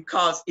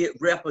because it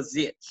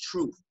represents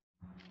truth.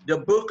 The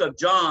book of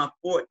John,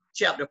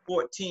 chapter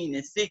 14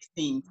 and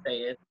 16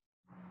 says,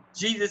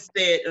 Jesus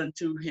said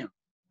unto him,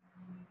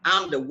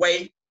 I'm the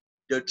way,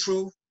 the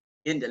truth,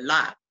 and the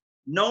life.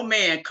 No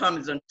man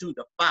comes unto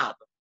the Father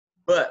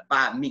but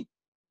by me.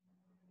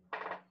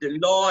 The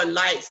Lord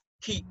lights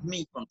keep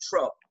me from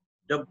trouble.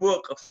 The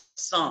book of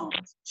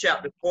Psalms,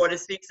 chapter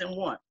 46 and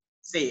 1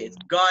 says,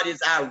 God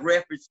is our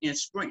refuge and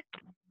strength,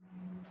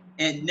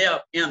 and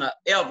in an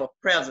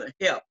ever-present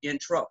help in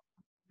trouble.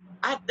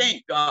 I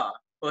thank God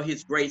for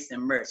his grace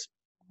and mercy,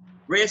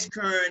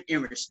 rescuing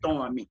and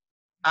restoring me.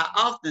 I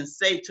often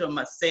say to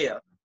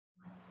myself,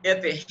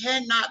 if it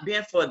had not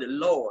been for the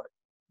Lord,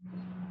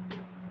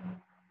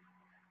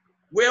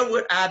 where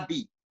would I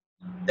be?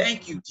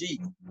 Thank you,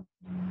 Jesus.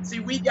 See,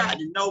 we got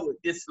to know what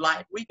this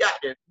light, we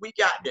got to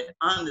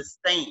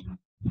understand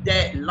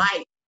that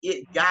light,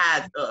 it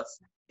guides us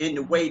in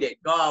the way that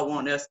God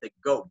wants us to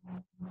go.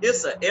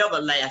 It's an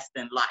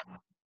everlasting light,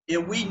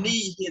 and we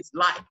need his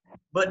light.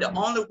 But the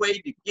only way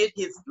to get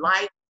his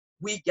light,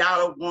 we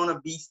gotta want to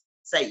be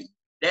saved.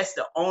 That's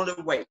the only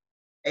way.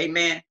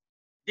 Amen.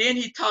 Then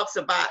he talks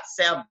about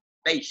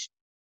salvation.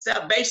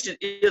 Salvation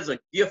is a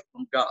gift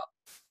from God.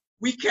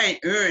 We can't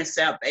earn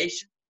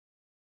salvation.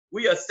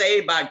 We are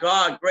saved by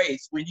God's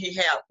grace when we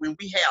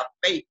have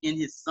faith in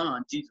his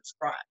son, Jesus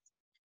Christ.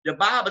 The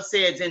Bible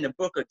says in the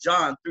book of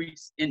John 3,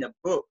 in the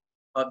book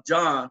of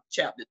John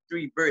chapter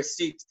 3, verse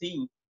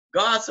 16,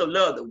 God so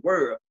loved the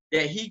world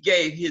that he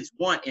gave his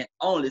one and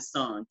only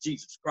son,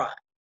 Jesus Christ,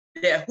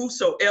 that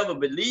whosoever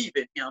believe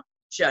in him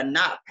shall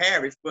not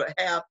perish, but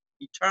have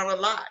eternal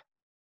life.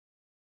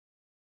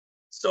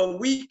 So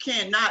we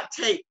cannot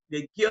take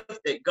the gift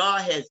that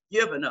God has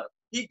given us.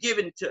 He's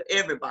given it to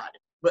everybody,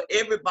 but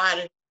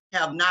everybody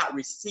have not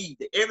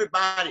received it.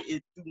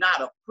 Everybody do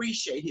not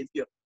appreciate his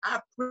gift. I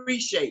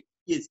appreciate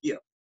his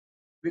gift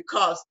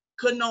because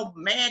no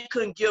man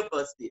couldn't give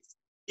us this.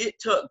 It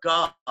took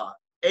God.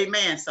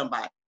 Amen,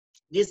 somebody.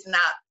 This is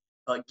not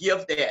a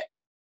gift that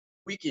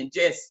we can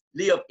just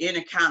live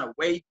any kind of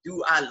way,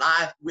 do our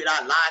life with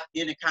our life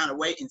any kind of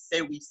way and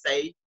say we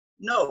saved.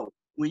 No,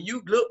 when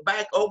you look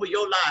back over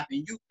your life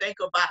and you think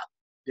about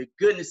the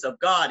goodness of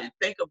God and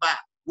think about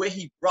where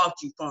he brought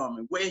you from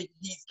and where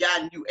he's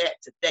gotten you at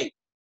today,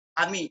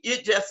 I mean,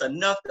 it's just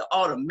enough to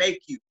ought to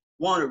make you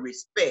want to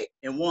respect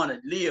and want to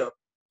live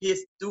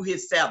through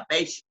his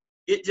salvation.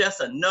 It's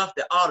just enough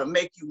that ought to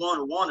make you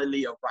want to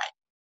live right.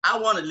 I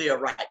want to live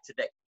right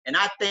today. And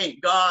I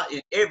thank God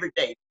in every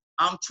day.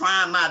 I'm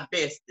trying my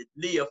best to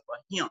live for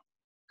him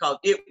because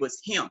it was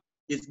him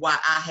is why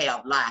I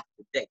have life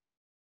today.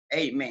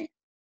 Amen.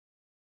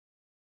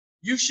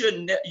 You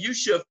should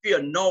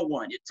fear no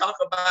one. You talk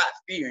about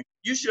fearing.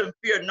 You shouldn't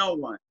fear no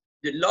one.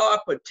 The Lord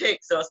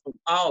protects us from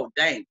all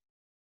danger.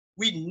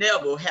 We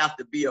never have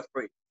to be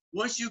afraid.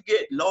 Once you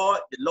get the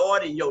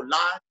Lord in your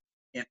life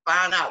and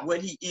find out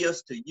what he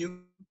is to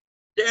you,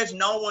 there's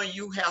no one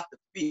you have to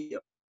fear.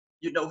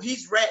 You know,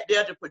 he's right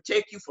there to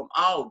protect you from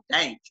all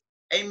danger.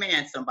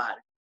 Amen, somebody.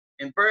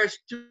 And verse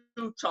 2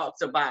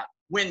 talks about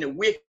when the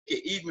wicked,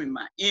 even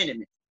my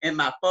enemies and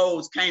my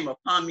foes came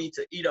upon me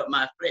to eat up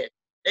my flesh,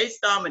 they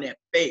stumbled and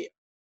fell.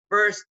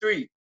 Verse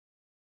 3,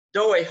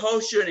 though a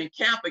host should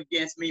encamp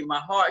against me, my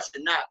heart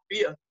should not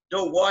fear.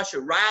 Though war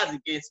should rise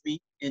against me,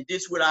 and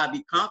this would I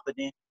be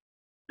confident.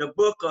 The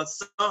book of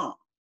Psalms,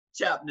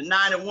 chapter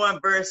 91,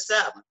 verse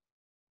 7.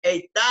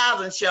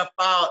 1,000 shall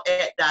fall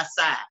at thy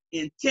side,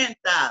 and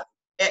 10,000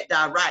 at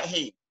thy right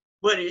hand,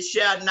 but it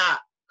shall not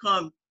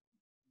come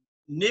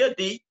near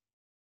thee.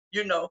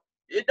 You know,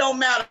 it don't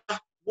matter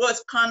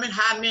what's coming,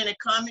 how many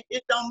coming,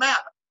 it don't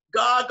matter.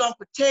 God gonna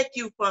protect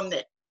you from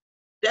that.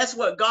 That's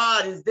what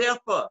God is there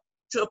for,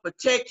 to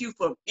protect you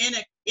from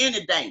any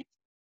danger,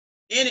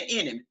 any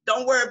enemy.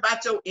 Don't worry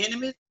about your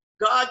enemies.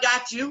 God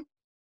got you.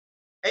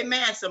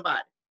 Amen,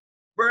 somebody.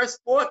 Verse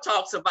 4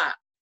 talks about,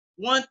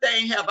 one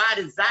thing have I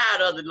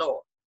desired of the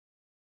Lord,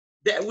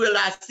 that will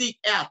I seek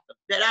after,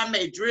 that I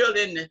may drill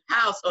in the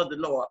house of the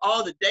Lord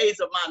all the days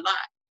of my life,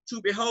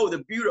 to behold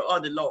the beauty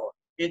of the Lord,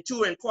 and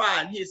to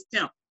inquire in his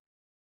temple.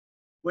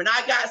 When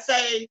I got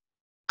saved,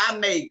 I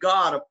made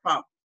God a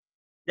promise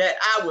that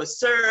I will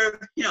serve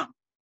him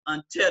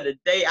until the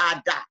day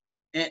I die.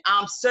 And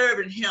I'm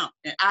serving him,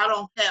 and I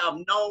don't have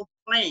no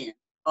plan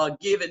of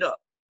giving up.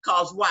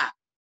 Because why?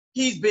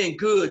 He's been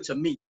good to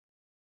me.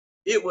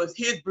 It was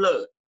his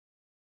blood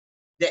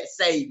that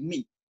saved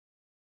me.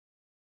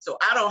 So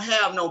I don't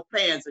have no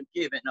plans of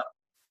giving up.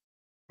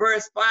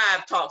 Verse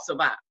 5 talks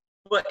about,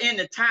 but in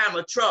the time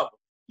of trouble,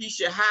 he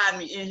shall hide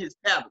me in his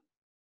pavilion.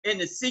 In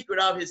the secret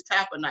of his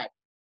tabernacle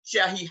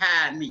shall he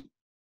hide me.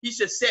 He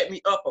shall set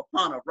me up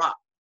upon a rock.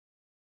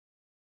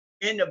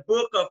 In the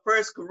book of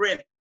 1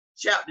 Corinthians,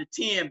 chapter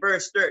 10,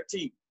 verse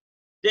 13,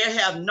 there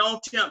have no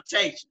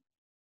temptation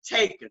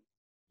taken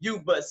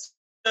you but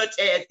such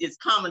as is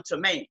common to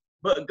man.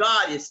 But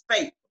God is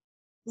faithful,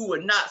 who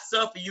will not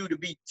suffer you to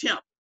be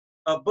tempted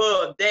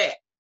above that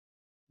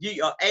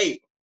ye are able,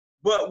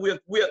 but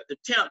with the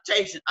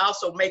temptation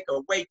also make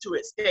a way to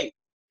escape,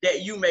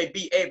 that you may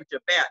be able to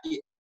bear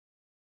it.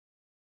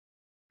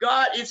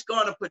 God is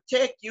going to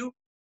protect you.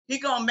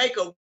 He's going to make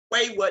a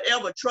way,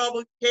 whatever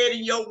trouble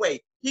heading your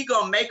way. He's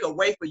going to make a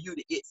way for you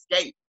to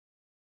escape.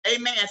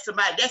 Amen,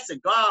 somebody. That's the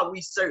God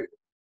we serve.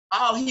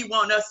 All he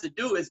wants us to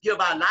do is give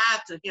our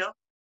life to him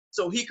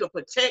so he can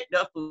protect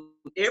us from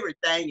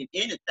everything and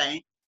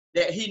anything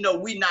that he know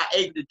we're not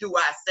able to do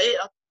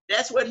ourselves.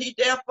 That's what he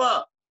there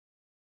for.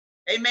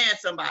 Amen,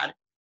 somebody.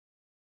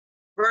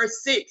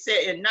 Verse 6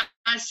 said, and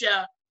now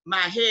shall my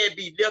head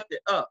be lifted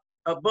up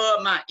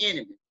above my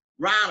enemies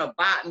round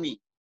about me.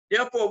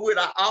 Therefore will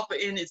I offer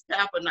in his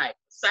tabernacle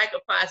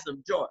sacrifice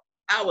of joy.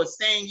 I will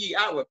sing ye,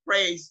 I will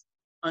praise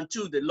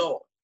unto the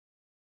Lord.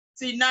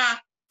 See, now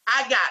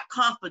I got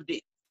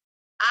confidence.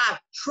 I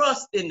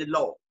trust in the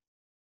Lord.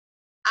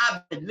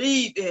 I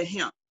believe in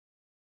him.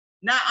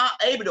 Now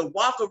I'm able to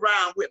walk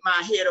around with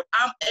my head up.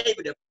 I'm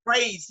able to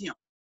praise him.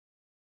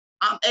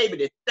 I'm able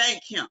to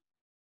thank him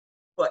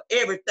for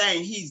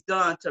everything he's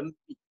done to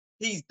me.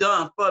 He's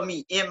done for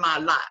me in my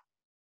life.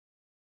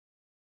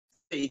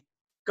 See,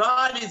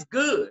 God is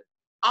good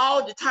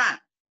all the time.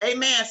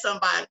 Amen,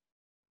 somebody.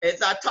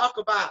 As I talk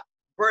about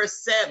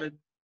verse 7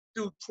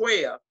 through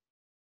 12,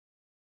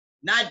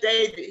 now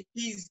David,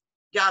 he's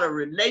got a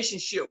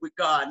relationship with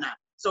God now.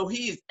 So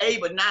he is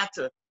able now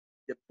to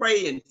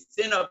pray and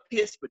send up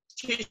his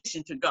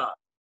petition to God.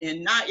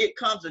 And now it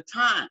comes a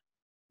time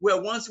where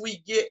once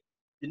we get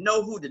to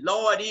know who the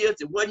Lord is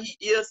and what he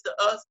is to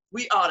us,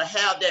 we ought to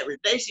have that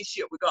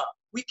relationship with God.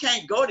 We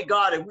can't go to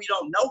God if we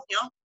don't know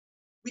him.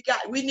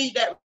 We need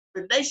that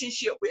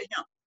relationship with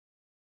him.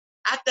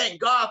 I thank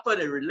God for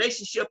the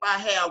relationship I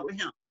have with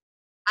him.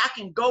 I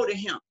can go to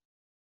him.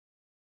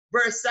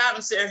 Verse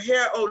 7 says,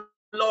 hear, O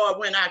Lord,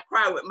 when I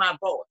cry with my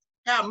voice.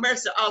 Have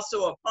mercy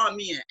also upon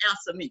me and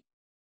answer me.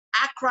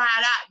 I cried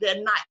out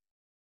that night.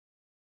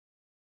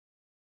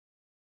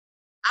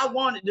 I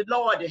wanted the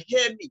Lord to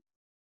hear me.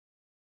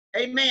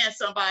 Amen,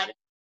 somebody.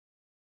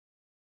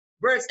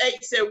 Verse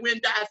 8 said, when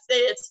thou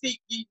said, seek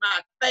ye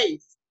my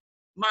face,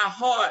 my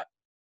heart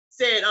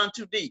said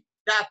unto thee,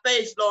 thy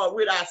face, Lord,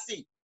 will I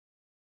see.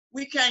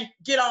 We can't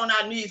get on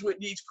our knees with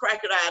these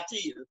crocodile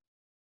tears.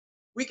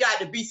 We got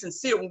to be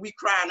sincere when we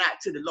crying out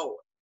to the Lord,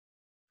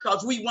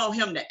 because we want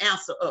him to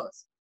answer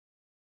us.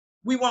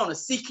 We want to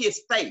seek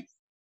his face.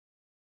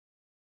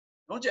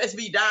 Don't just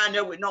be down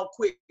there with no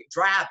quick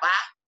drive-by.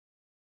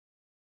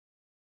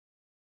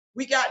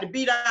 We got to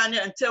be down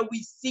there until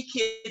we seek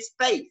his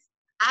face.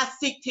 I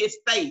seeked his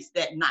face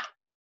that night.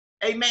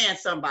 Amen,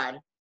 somebody.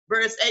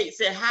 Verse 8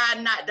 said,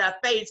 hide not thy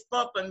face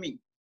from me.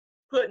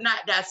 Put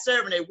not thy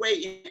servant away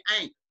in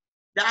anger.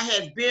 Thou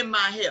hast been my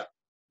help.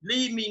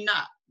 Leave me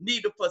not,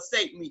 neither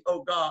forsake me,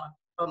 O God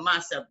of my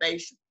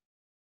salvation.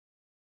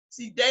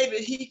 See,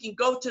 David, he can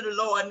go to the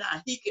Lord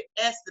now. He can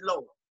ask the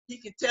Lord. He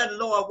can tell the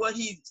Lord what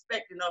he's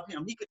expecting of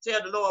him. He can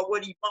tell the Lord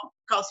what he wants,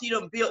 because he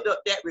done built up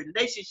that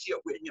relationship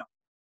with him.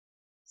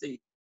 See,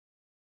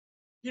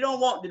 he don't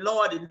want the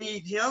Lord to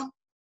leave him.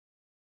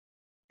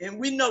 And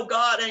we know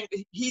God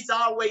he's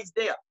always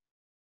there.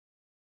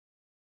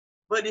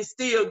 But it's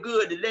still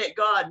good to let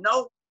God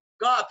know,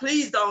 God,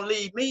 please don't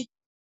leave me.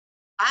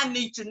 I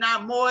need you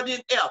now more than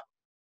ever.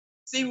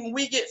 See, when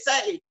we get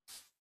saved,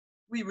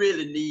 we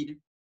really need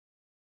him.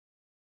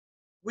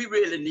 We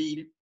really need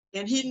him.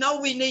 And he know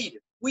we need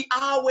him. We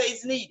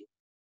always need it.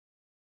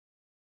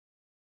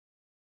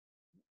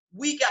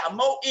 We got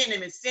more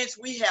enemies since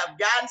we have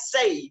gotten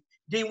saved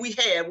than we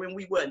had when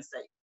we wasn't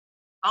saved.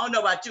 I don't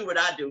know about you, but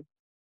I do.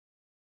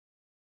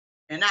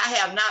 And I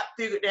have not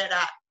figured that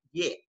out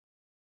yet.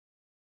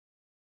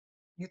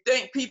 You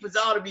think people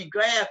ought to be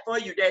glad for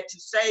you that you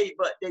saved,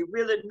 but they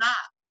really not.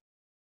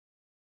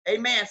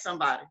 Amen,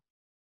 somebody.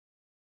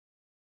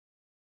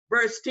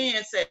 Verse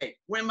 10 say,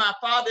 when my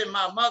father and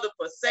my mother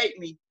forsake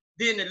me,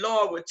 then the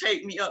Lord will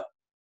take me up.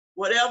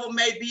 Whatever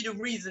may be the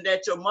reason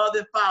that your mother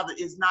and father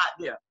is not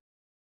there,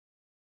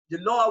 the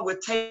Lord will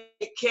take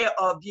care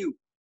of you.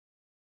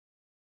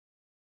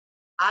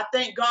 I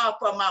thank God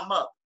for my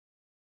mother,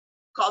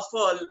 because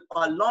for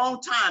a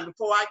long time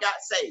before I got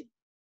saved,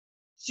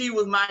 she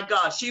was my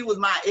God. She was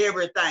my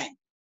everything.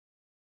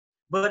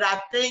 But I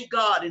thank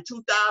God in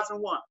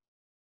 2001,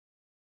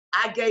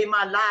 I gave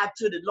my life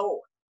to the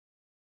Lord,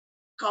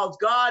 because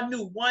God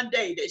knew one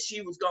day that she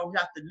was going to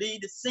have to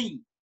leave the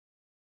scene,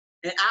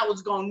 and I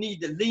was going to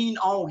need to lean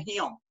on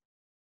him.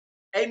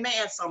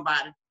 Amen,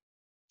 somebody.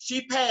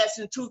 She passed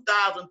in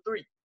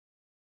 2003,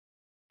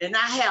 and I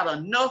had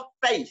enough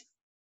faith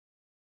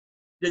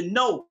to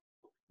know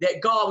that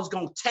God was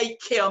going to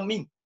take care of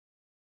me.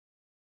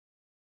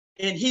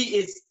 And he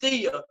is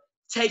still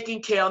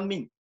taking care of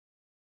me.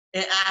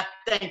 And I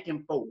thank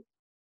him for it.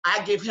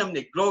 I give him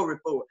the glory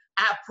for it.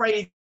 I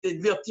praise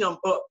and lift him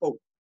up for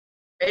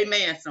it.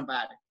 Amen,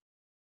 somebody.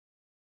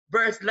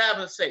 Verse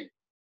 11 says,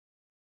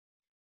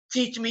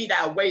 teach me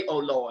thy way, O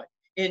Lord,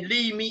 and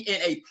lead me in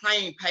a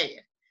plain path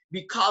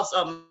because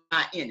of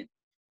my enemy.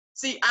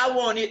 See, I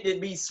want it to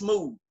be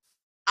smooth.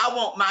 I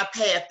want my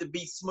path to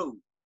be smooth.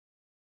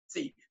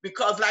 See,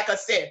 because like I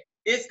said,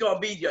 it's going to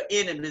be your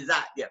enemies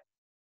out there.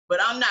 But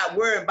I'm not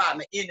worried about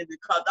my enemy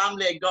because I'm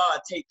letting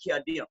God take care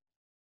of them.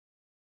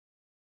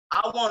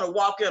 I want to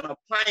walk in a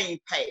plain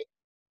path.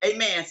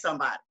 Amen,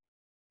 somebody.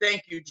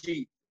 Thank you,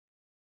 Jesus.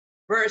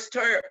 Verse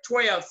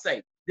 12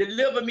 say,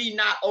 deliver me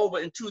not over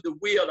into the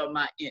will of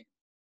my enemy,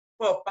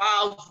 for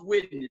false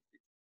witnesses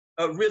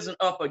are risen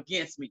up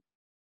against me,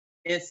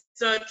 and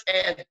such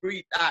as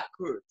breathe out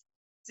courage.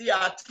 See,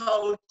 I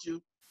told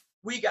you,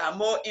 we got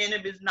more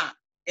enemies now,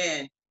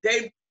 and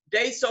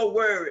they so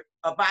worried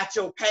about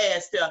your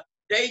past stuff.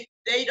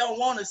 They don't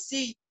want to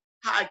see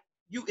how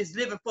you is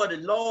living for the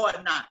Lord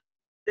now.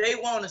 They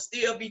want to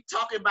still be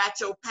talking about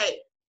your past.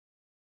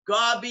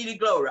 God be the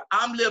glory.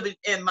 I'm living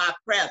in my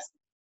present.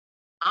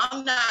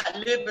 I'm not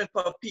living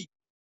for people.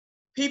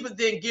 People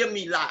didn't give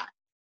me life.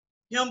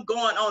 Him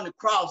going on the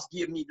cross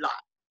give me life.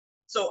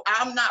 So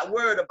I'm not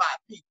worried about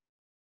people.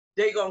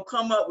 They're going to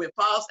come up with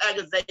false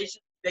accusations.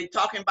 They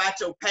talking about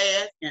your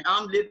past, and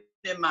I'm living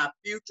in my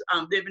future.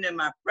 I'm living in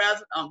my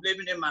present. I'm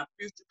living in my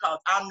future because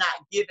I'm not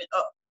giving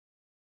up.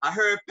 I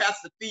heard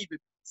Pastor Phoebe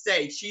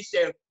say, she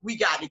said, we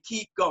got to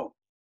keep going.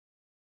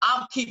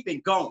 I'm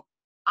keeping going.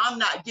 I'm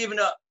not giving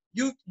up.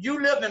 You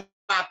live in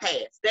my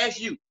past. That's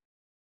you.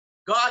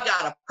 God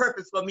got a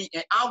purpose for me,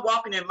 and I'm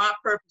walking in my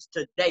purpose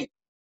today.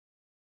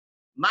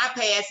 My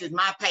past is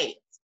my past.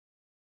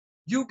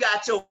 You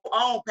got your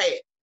own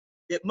past.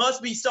 It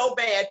must be so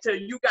bad till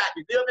you got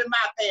to live in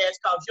my past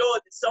because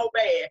yours is so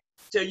bad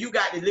till you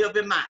got to live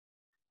in mine.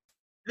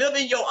 Live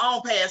in your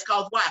own past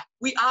because why?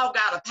 We all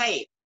got a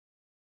past.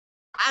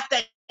 I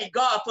thank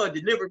God for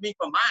delivering me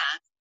from mine.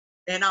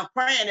 And I'm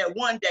praying that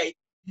one day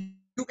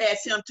you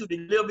ask him to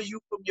deliver you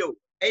from yours.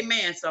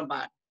 Amen,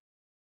 somebody.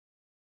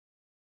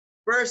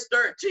 Verse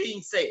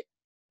 13 said,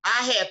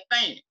 I had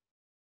fainted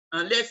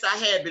unless I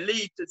had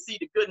believed to see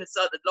the goodness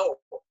of the Lord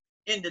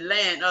in the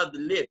land of the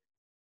living.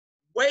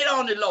 Wait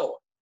on the Lord.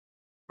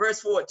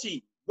 Verse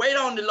 14, wait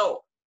on the Lord.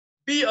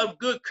 Be of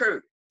good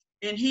courage,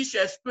 and he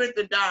shall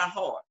strengthen thy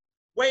heart.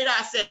 Wait,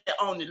 I said,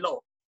 on the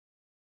Lord.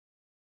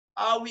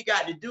 All we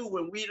got to do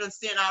when we done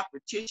send our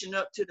petition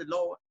up to the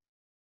Lord,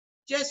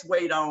 just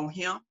wait on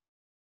him.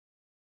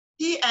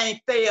 He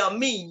ain't failed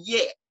me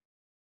yet.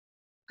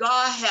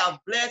 God have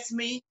blessed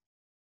me.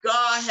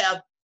 God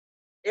have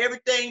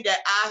everything that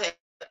I have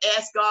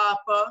asked God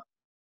for.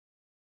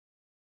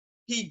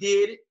 He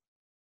did it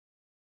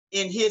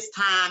in his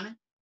timing.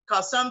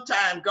 Because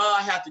sometimes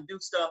God has to do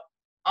stuff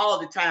all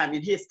the time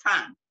in his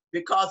time.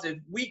 Because if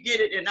we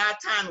get it in our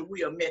time and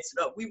we'll mess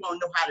it up, we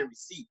won't know how to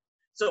receive.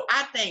 So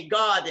I thank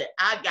God that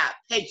I got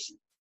patience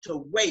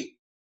to wait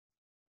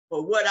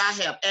for what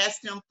I have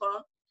asked him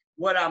for,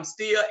 what I'm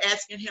still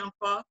asking him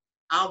for.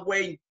 I'm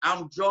waiting.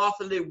 I'm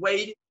joyfully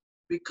waiting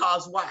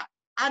because why?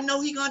 I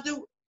know he's going to do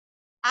it.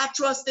 I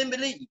trust and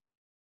believe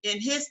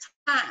in his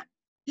time.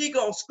 He's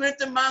going to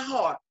strengthen my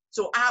heart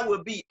so I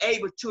will be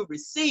able to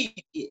receive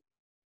it.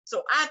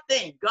 So I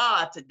thank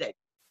God today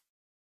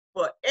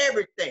for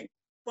everything.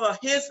 For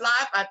his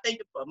life, I thank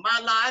him for my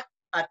life.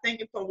 I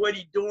thank him for what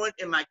he's doing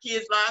in my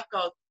kids' life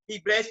because he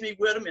blessed me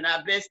with them and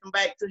I blessed them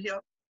back to him.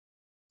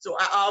 So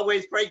I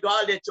always pray,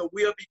 God, let your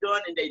will be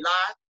done in their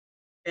lives.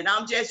 And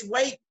I'm just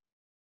waiting.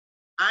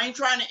 I ain't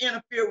trying to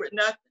interfere with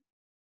nothing.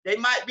 They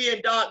might be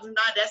in darkness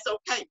now, that's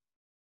okay.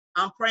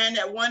 I'm praying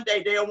that one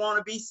day they'll want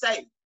to be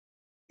saved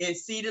and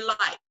see the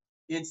light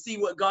and see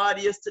what God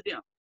is to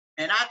them.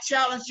 And I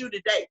challenge you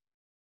today.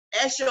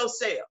 Ask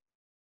yourself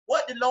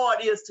what the Lord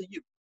is to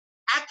you.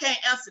 I can't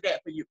answer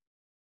that for you.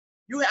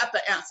 You have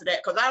to answer that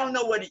because I don't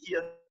know what he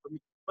is for me.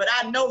 But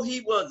I know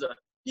he was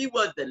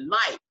the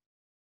light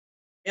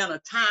in a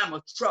time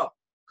of trouble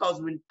Because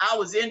when I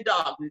was in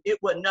darkness,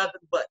 it was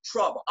nothing but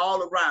trouble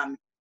all around me.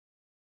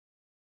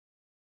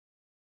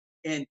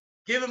 And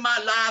giving my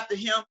life to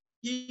him,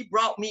 he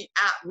brought me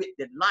out with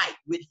the light,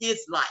 with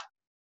his light.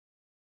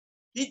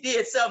 He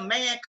did something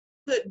man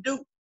couldn't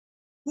do.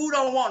 Who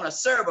don't want to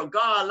serve a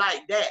God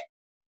like that?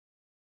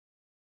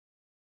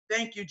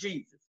 Thank you,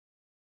 Jesus.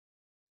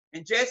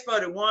 And just for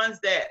the ones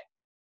that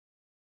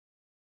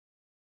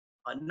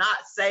are not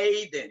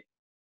saved and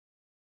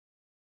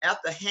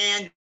after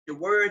hearing the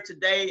word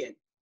today, and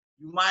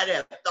you might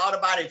have thought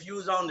about it if you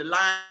was on the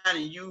line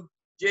and you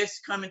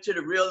just coming to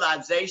the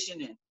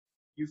realization and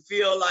you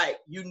feel like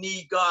you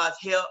need God's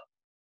help.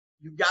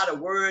 You got a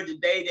word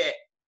today that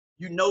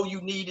you know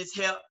you need his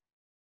help.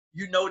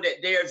 You know that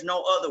there's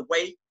no other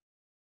way.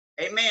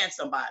 Amen,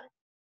 somebody.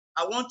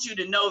 I want you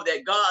to know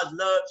that God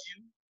loves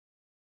you.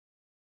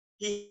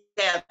 He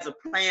has a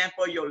plan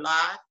for your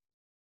life.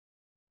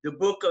 The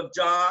book of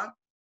John,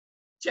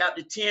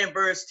 chapter 10,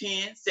 verse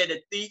 10, said,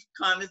 "The thief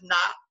cometh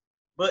not,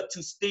 but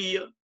to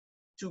steal,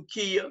 to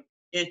kill,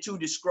 and to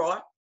destroy.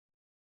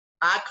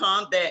 I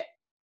come that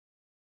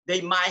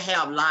they might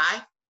have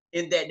life,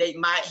 and that they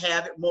might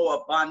have it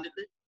more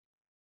abundantly."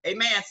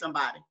 Amen,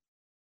 somebody.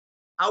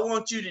 I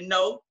want you to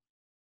know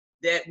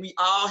that we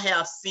all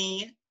have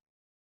sinned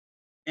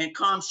and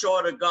come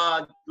short of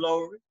God's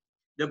glory.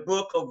 The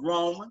book of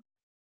Romans,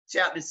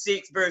 chapter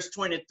 6, verse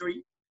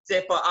 23,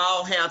 said, "For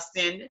all have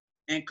sinned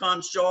and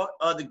come short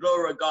of the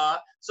glory of God."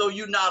 So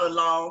you're not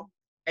alone.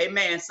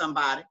 Amen,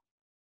 somebody.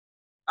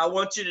 I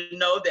want you to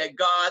know that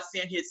God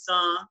sent his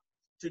son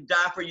to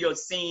die for your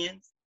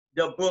sins.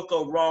 The book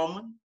of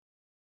Romans,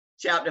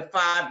 chapter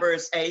 5,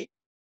 verse 8.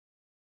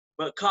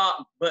 But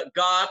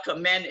God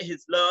commanded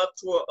his love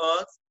toward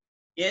us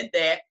in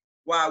that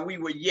while we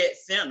were yet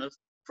sinners,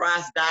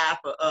 Christ died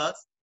for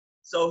us.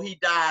 So he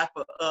died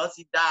for us.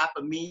 He died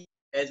for me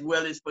as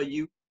well as for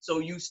you. So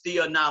you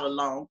still not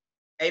alone.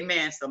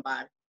 Amen,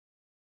 somebody.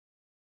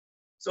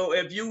 So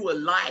if you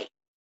would like,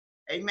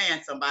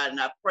 amen, somebody,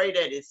 and I pray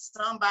that it's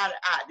somebody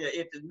out there,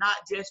 if it's not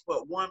just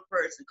for one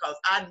person, because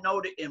I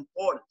know the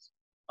importance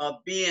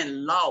of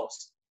being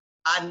lost.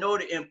 I know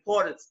the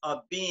importance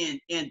of being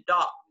in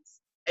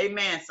darkness.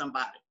 Amen,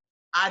 somebody.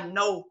 I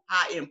know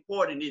how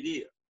important it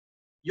is.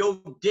 Your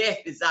death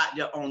is out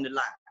there on the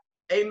line.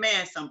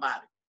 Amen,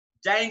 somebody.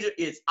 Danger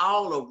is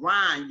all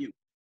around you.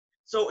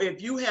 So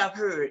if you have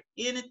heard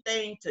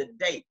anything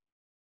today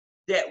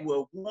that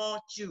will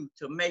want you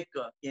to make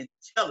an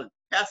intelligent,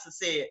 Pastor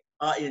said,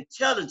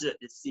 intelligent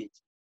decision,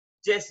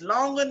 just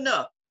long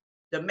enough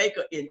to make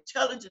an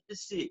intelligent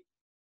decision.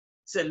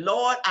 Say,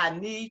 "Lord, I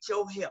need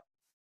your help.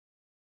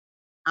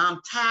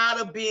 I'm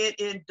tired of being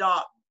in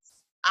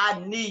darkness. I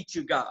need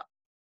you, God."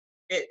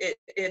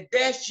 If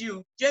that's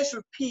you, just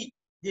repeat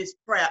this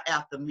prayer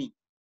after me.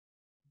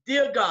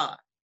 "Dear God,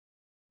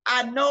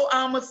 I know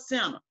I'm a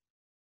sinner,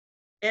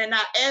 and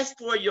I ask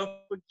for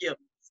your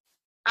forgiveness.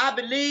 I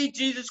believe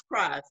Jesus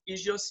Christ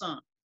is your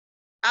son.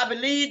 I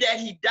believe that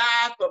he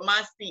died for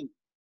my sins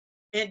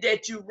and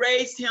that you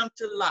raised him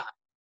to life."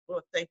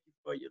 Lord, thank you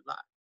for your life.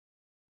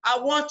 "I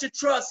want to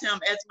trust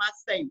him as my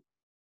Savior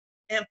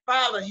and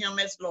follow him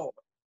as Lord.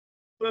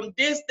 From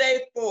this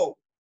day forward,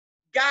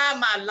 guide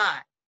my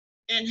life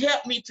and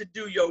help me to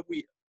do your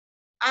will.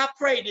 I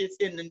pray this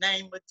in the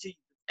name of Jesus.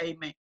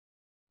 Amen."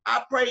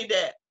 I pray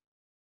that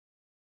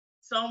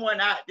someone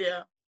out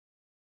there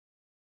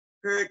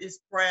heard this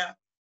prayer.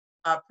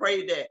 I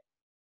pray that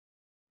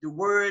the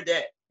word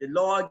that the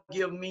Lord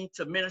give me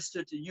to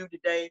minister to you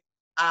today,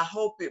 I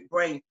hope it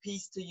brings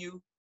peace to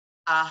you.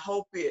 I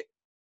hope it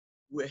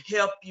will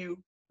help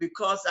you,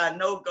 because I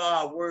know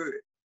God's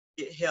word,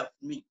 it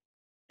helped me.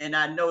 And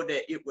I know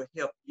that it will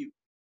help you.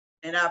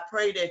 And I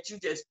pray that you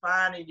just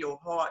find in your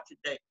heart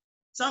today.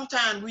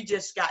 Sometimes we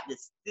just got to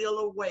steal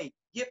away,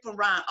 get from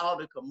around all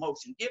the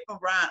commotion, get from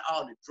around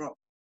all the drunk,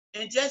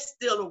 and just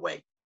steal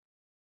away.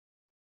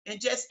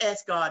 And just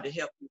ask God to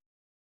help you.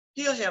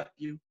 He'll help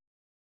you.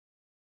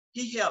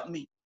 He helped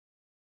me.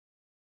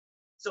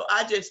 So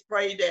I just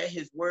pray that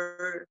his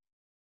word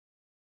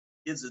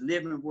is a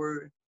living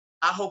word.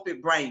 I hope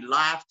it brings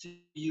life to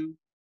you.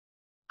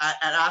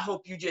 And I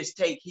hope you just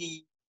take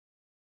heed.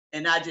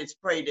 And I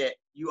just pray that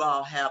you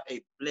all have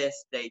a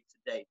blessed day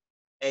today.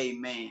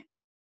 Amen.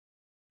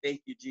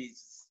 Thank you,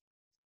 Jesus.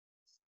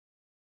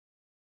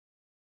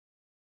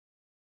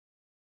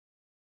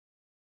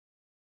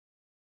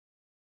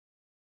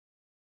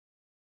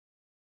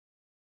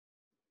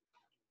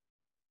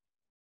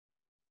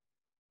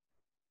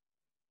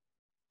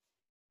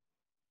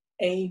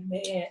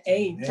 Amen.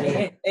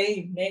 Amen.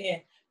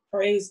 Amen.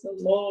 Praise the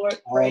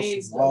Lord.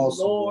 Praise the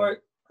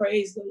Lord.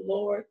 Praise the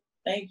Lord.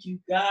 Thank you,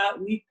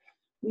 God. We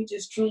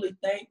just truly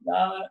thank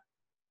God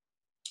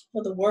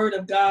for the word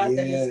of God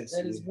that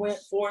is went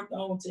forth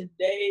on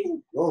today.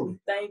 We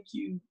thank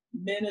you,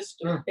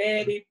 Minister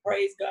Betty.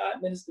 Praise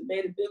God. Minister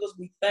Betty Biggles,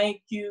 we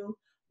thank you.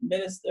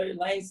 Minister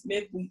Lane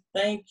Smith, we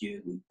thank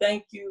you. We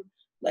thank you,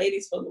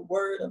 ladies, for the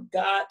word of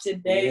God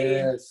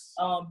today.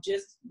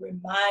 Just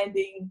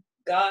reminding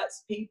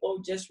God's people,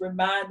 just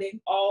reminding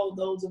all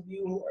those of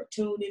you who are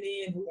tuning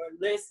in, who are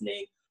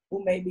listening,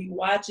 who may be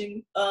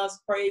watching us,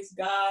 praise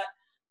God,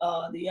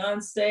 the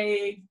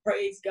unsaved,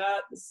 praise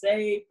God, the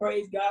saved,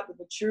 praise God, the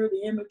mature,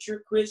 the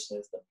immature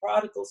Christians, the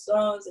prodigal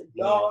sons and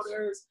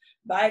daughters,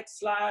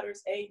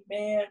 backsliders,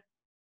 amen.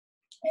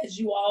 As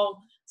you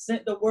all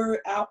sent the word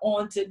out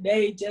on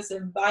today, just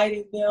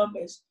inviting them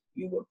as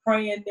you were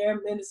praying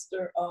there,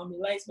 Minister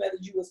Elaine Smith,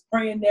 you was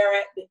praying there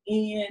at the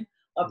end,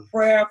 a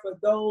prayer for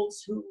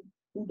those who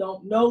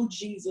don't know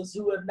Jesus,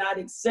 who have not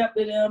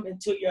accepted him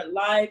into your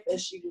life,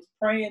 as she was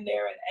praying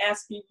there and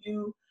asking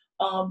you,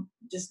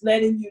 just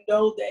letting you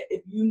know that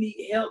if you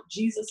need help,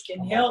 Jesus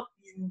can help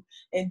you.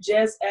 And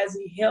just as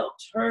he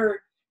helped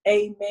her,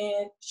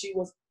 amen, she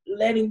was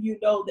letting you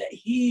know that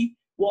he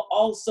will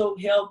also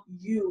help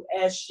you,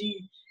 as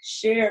she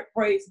shared,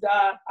 praise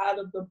God, out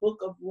of the book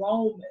of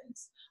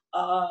Romans,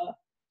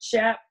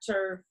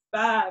 chapter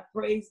 5,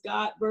 praise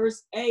God,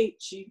 verse 8.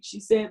 She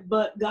said,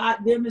 but God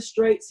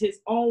demonstrates his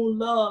own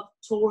love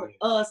toward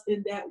us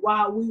in that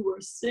while we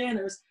were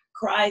sinners,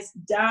 Christ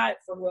died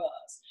for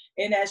us.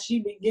 And as she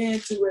began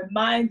to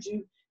remind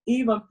you,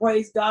 even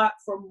praise God,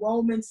 from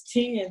Romans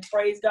 10,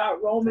 praise God,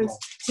 Romans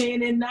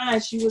 10 and 9,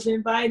 she was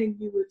inviting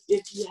you,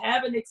 if you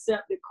haven't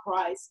accepted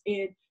Christ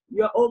and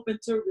you're open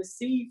to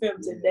receive him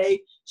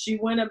today, she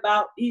went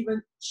about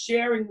even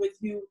sharing with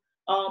you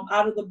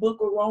out of the book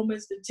of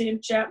Romans, the 10th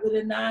chapter,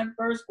 the 9th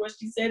verse, where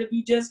she said, if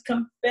you just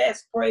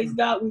confess, praise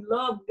God, we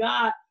love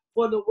God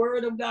for the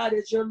word of God.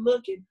 As you're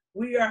looking,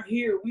 we are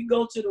here. We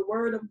go to the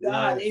word of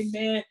God.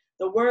 Amen.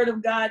 The word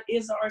of God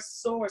is our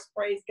source,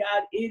 praise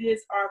God. It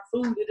is our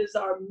food. It is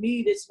our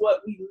meat. It's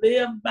what we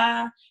live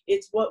by.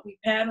 It's what we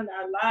pattern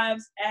our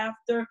lives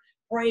after,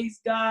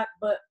 praise God.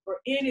 But for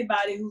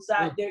anybody who's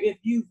out there, if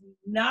you've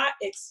not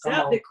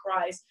accepted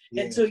Christ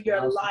into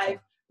your life,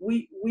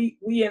 we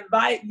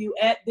invite you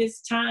at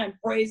this time,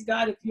 praise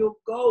God, if you'll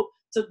go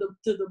to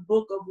the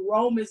book of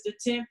Romans, the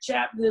 10th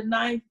chapter, the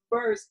 9th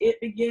verse, it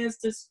begins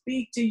to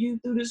speak to you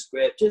through the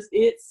scriptures.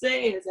 It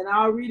says, and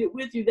I'll read it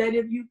with you, that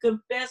if you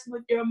confess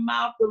with your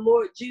mouth the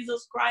Lord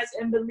Jesus Christ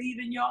and believe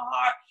in your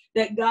heart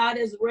that God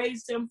has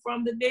raised him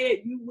from the dead,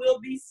 you will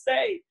be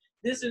saved.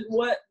 This is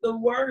what the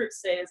word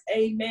says.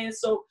 Amen.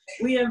 So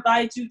we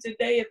invite you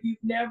today, if you've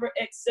never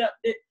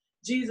accepted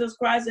Jesus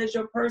Christ as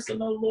your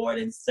personal Lord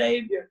and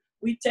Savior,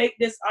 we take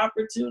this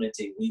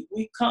opportunity.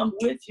 We come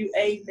with you.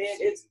 Amen.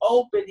 It's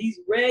open. He's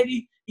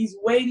ready. He's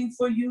waiting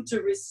for you to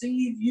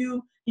receive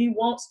you. He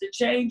wants to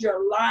change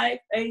your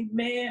life.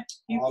 Amen.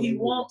 He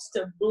wants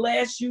to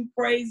bless you.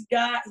 Praise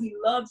God. He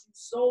loves you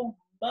so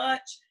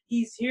much.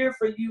 He's here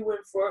for you, and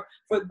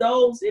for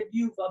those, if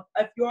you're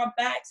a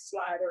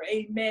backslider,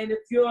 amen. If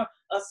you're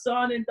a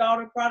son and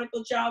daughter,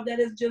 prodigal child that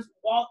has just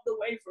walked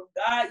away from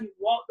God, you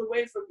walked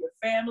away from your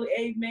family,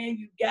 amen.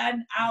 You've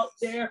gotten out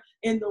there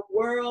in the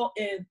world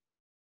and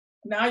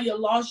now you're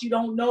lost. You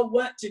don't know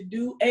what to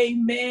do.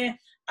 Amen.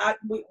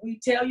 We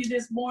tell you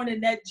this morning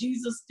that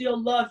Jesus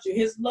still loves you.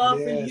 His love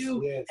for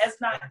you has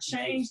not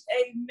changed.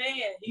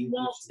 Amen. He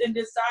wants and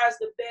desires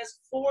the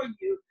best for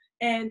you.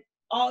 And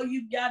all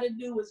you've got to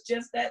do is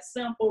just that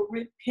simple.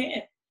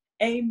 Repent.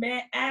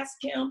 Amen. Ask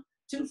him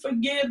to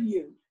forgive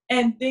you.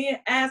 And then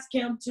ask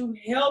him to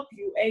help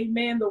you.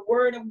 Amen. The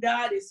word of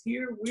God is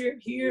here. We're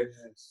here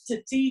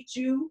to teach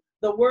you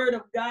the word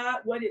of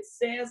God, what it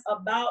says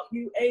about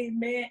you.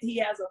 Amen. He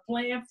has a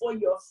plan for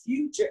your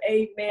future.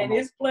 Amen.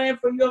 His plan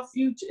for your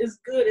future is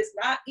good. It's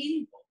not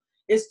evil.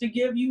 It's to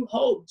give you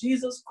hope.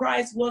 Jesus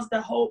Christ was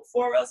the hope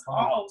for us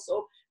all.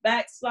 So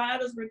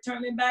backsliders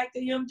returning back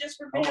to him,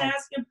 just repent,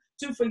 ask him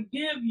to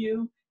forgive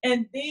you,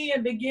 and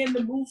then begin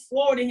to move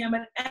forward to him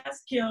and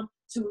ask him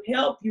to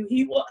help you.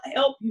 He will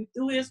help you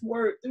through his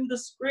word, through the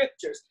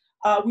scriptures.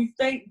 We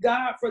thank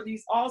God for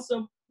these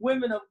awesome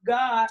women of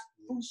God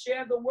who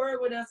shared the word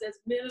with us, as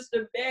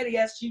Minister Betty,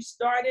 as she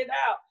started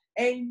out.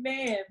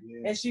 Amen.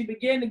 And she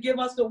began to give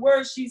us the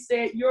word. She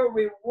said, your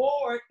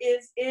reward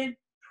is in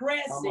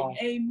pressing.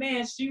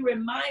 Amen. She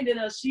reminded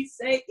us, she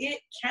said, it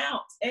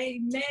counts.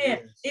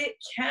 Amen. It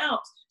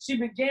counts. She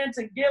began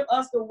to give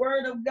us the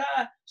word of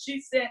God.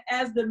 She said,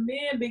 as the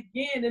men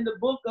began in the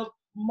book of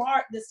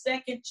Mark, the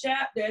 2nd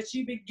chapter, as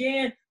she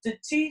began to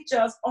teach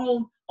us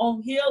on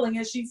healing,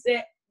 and she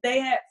said they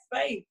had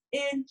faith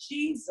in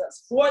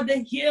Jesus for the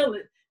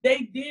healing.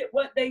 They did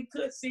what they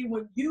could. See,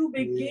 when you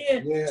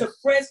begin to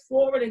press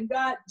forward, and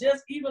God,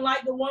 just even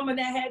like the woman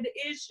that had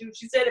the issue,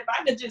 she said, if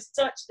I could just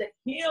touch the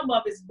hem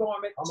of his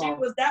garment,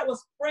 that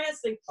was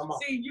pressing.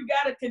 See, you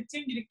got to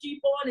continue to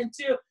keep on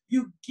until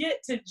you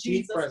get to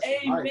Jesus.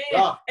 Amen.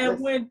 And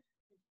when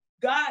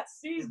God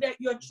sees that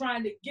you're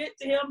trying to get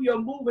to him,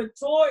 you're moving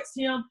towards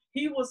him,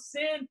 he will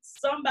send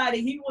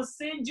somebody. He will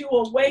send you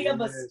a way of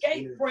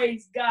escape,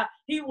 praise God.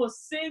 He will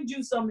send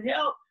you some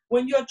help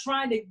when you're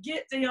trying to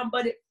get to him.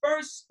 But it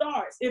first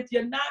starts, if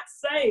you're not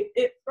saved,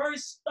 it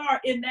first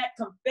starts in that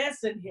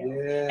confessing him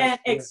and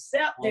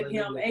accepting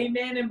him,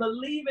 amen, and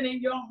believing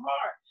in your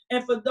heart.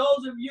 And for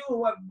those of you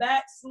who are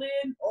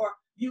backslidden or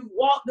you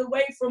walked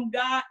away from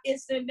God,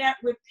 it's in that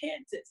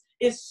repentance.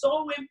 It's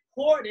so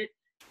important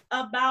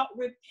about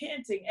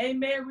repenting.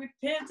 Amen.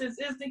 Repentance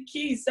is the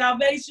key.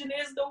 Salvation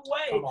is the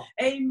way.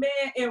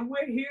 Amen. And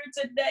we're here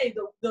today.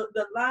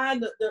 The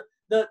line,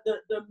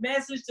 the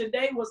message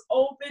today was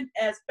open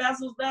as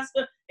Pastors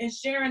Lester and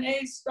Sharon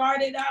Hayes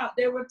started out.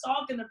 They were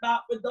talking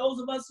about for those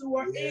of us who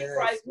are in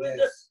Christ,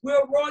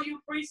 we're a royal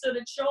priesthood,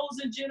 a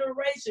chosen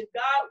generation.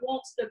 God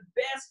wants the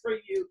best for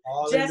you.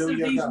 Hallelujah. Just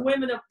as these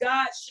women of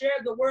God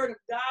shared the word of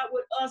God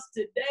with us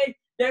today,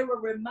 they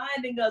were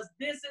reminding us,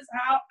 this is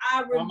how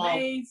I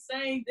remain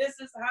sane. This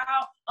is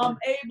how I'm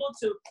able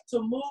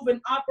to move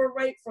and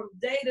operate from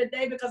day to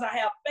day, because I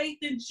have faith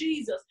in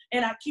Jesus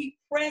and I keep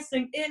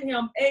pressing in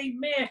him.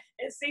 Amen.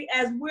 And see,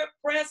 as we're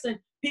pressing,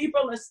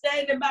 people are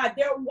standing by.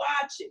 They're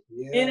watching.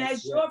 And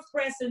as you're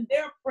pressing,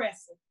 they're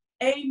pressing.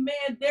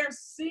 Amen. They're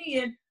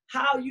seeing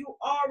how you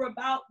are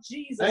about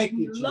Jesus.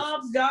 We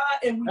love God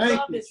and we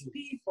love his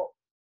people.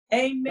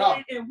 Amen.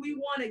 God. And we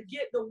want to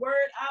get the word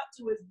out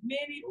to as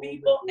many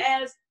people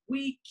as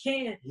we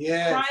can.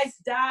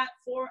 Christ died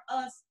for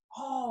us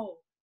all.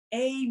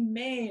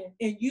 Amen.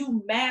 And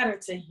you matter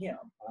to him.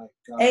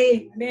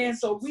 Amen.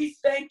 So we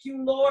thank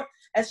you, Lord.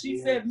 As she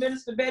said,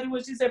 Minister Betty,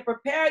 when she said,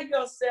 prepare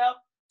yourself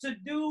to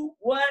do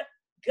what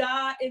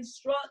God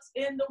instructs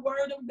in the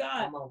word of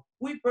God.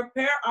 We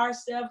prepare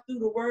ourselves through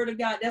the word of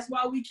God. That's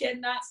why we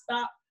cannot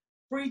stop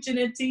preaching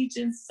and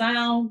teaching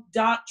sound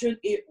doctrine.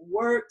 It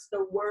works.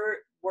 The word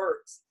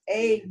works.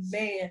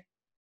 Amen.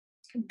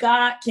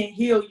 God can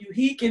heal you.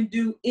 He can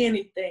do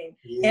anything.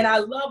 And I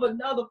love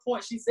another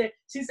point. She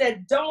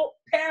said, don't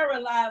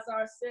paralyze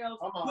ourselves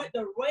with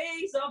the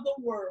ways of the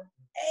world.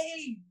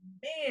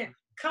 Amen.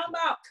 Come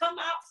out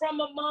from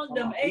among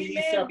them.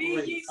 Amen.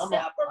 Be ye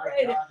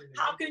separated.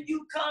 How can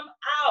you come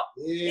out?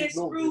 It's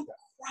through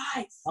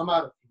Christ.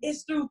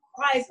 It's through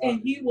Christ,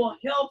 and he will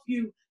help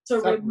you to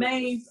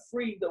remain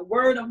free. The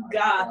word of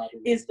God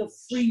is the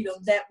freedom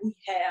that we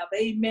have.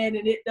 Amen.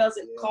 And it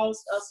doesn't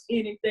cost us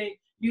anything.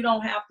 You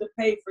don't have to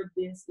pay for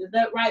this. Is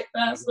that right,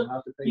 Pastor?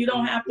 You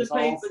don't have to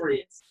pay for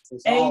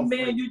this.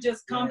 Amen. You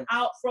just come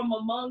out from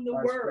among the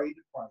world.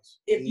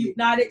 If you've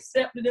not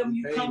accepted him,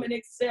 you come and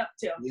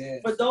accept him.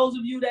 For those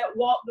of you that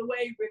walked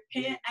away,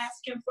 repent,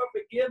 ask him for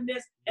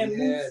forgiveness, and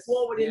move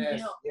forward in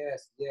him.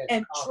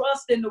 And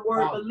trust in the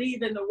word,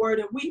 believe in the word.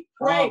 And we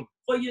pray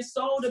for your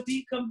soul to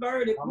be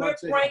converted. We're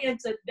praying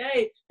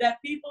today that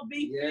people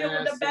be filled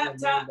with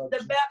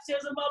the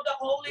baptism of the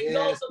Holy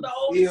Ghost, of the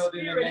Holy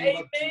Spirit.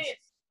 Amen.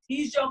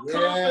 He's your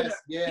comforter.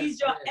 He's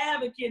your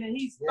advocate, and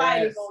he's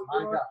fighting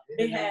on your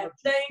behalf.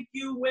 Thank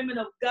you, women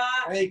of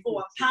God,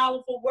 for a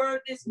powerful word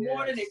this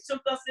morning. It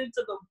took us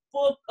into the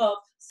book of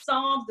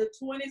Psalms, the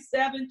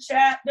 27th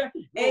chapter.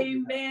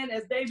 Amen.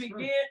 As they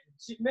begin,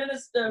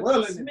 Minister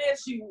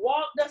Smith, she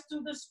walked us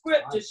through the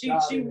scripture.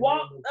 She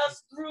walked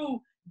us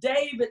through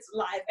David's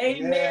life.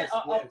 Amen.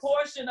 A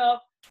portion of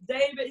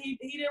David, he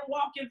didn't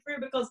walk in fear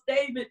because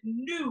David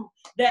knew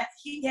that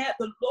he had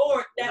the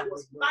Lord that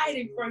was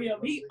fighting for him.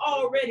 He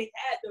already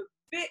had the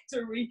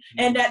victory,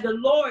 and that the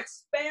Lord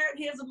spared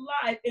his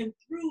life, and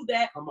through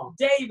that,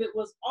 David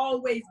was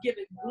always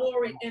giving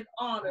glory and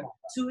honor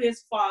to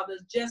his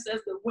fathers, just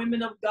as the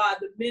women of God,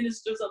 the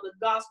ministers of the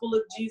gospel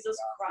of Jesus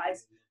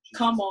Christ,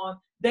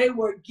 they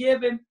were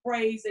giving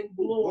praise and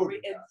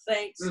glory and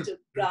thanks to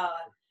God,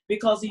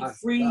 because he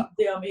freed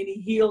them and he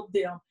healed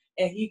them,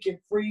 and he can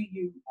free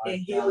you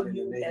and heal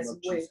you as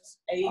well.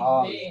 Amen.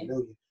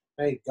 Hallelujah.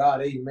 Thank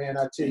God. Amen.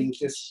 I tell you,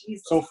 just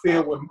so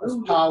filled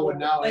with power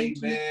now.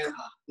 Amen.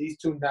 These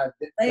two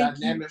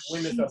dynamic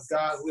women of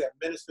God who have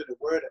ministered the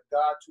word of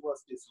God to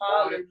us this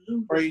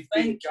morning. Praise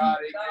be to God.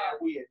 Amen.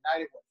 We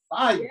ignited with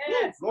fire.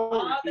 Yes.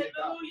 Glory be to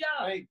God.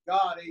 Thank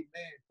God.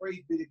 Amen.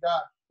 Praise be to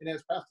God. And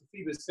as Pastor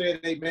Phoebe said,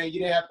 amen,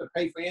 you didn't have to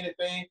pay for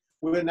anything.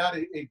 We're not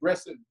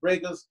aggressive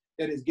breakers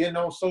that is getting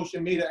on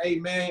social media.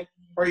 Amen.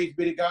 Praise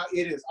be to God.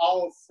 It is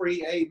all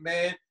free.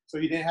 Amen. So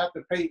you didn't have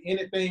to pay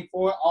anything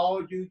for it.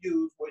 All you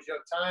used was your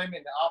time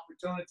and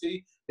the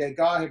opportunity that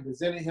God had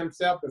presented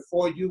himself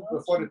before you,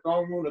 before the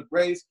throne room of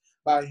grace,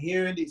 by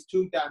hearing these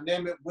two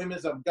dynamic women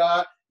of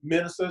God,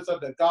 ministers of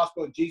the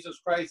gospel of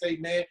Jesus Christ.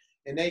 Amen.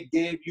 And they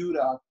gave you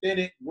the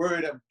authentic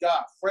word of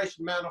God, fresh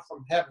manna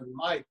from heaven.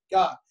 My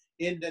God,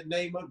 in the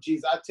name of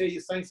Jesus. I tell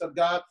you, saints of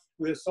God,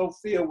 we're so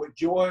filled with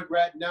joy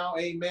right now.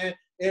 Amen.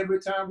 Every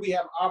time we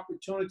have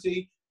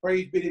opportunity,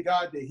 praise be to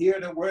God, to hear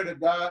the word of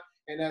God.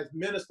 And as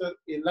Minister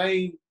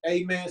Elaine,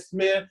 amen,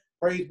 Smith,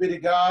 praise be to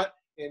God,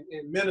 and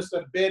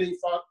Minister Betty,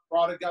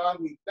 Father God,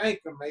 we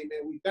thank them,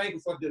 amen. We thank you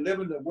for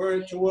delivering the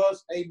word to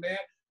us, amen.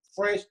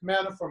 Fresh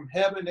manna from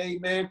heaven,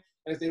 amen.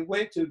 As they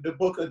went to the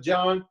book of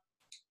John,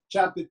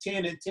 chapter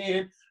 10 and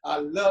 10. I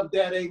love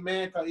that,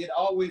 amen, because it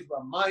always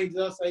reminds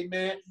us,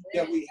 amen,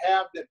 that we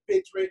have the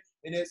victory.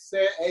 And it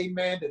said,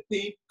 amen, the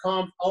thief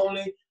comes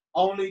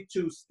only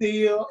to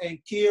steal and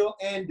kill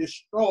and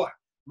destroy.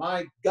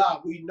 My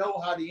God, we know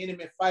how the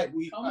enemy fight.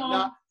 We are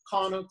not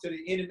carnal to the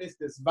enemy's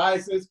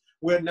devices.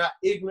 We're not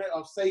ignorant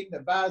of Satan's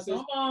devices.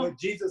 But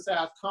Jesus said,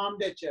 I come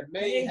that you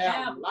may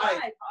have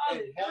life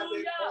and have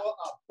it more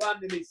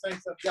abundantly,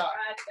 saints of God.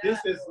 This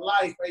is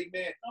life,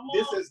 amen.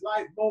 This is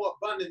life more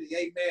abundantly,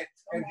 amen.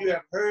 And you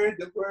have heard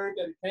the word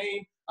that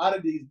came out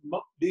of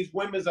these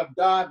women of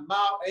God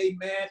mouth,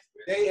 amen.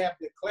 They have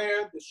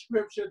declared the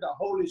scripture, the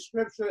holy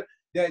scripture,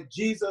 that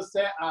Jesus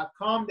said, I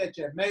come that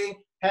you may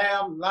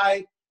have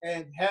life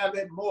and have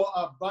it more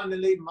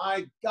abundantly.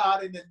 My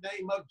God, in the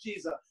name of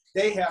Jesus,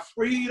 they have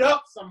freed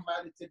up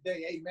somebody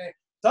today, amen.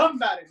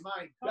 Somebody,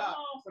 my God,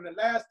 for the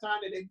last time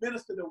that they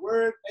ministered the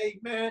word,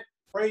 amen.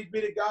 Praise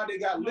be to God. They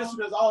got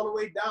listeners all the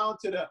way down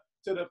to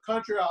the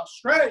country of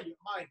Australia,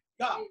 my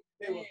God.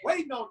 They were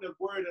waiting on the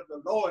word of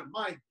the Lord,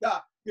 my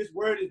God. This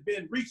word has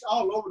been reached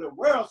all over the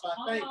world, so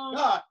I thank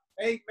God,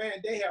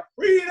 amen. They have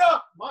freed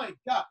up, my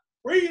God.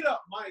 Freed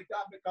up, my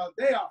God, because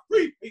they are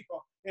free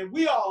people, and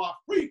we all are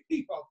free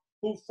people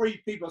who free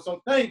people.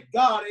 So thank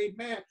God,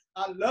 amen.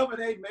 I love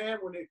it, amen.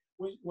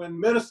 When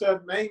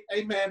Minister,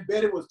 amen,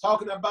 Betty was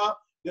talking about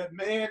the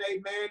man,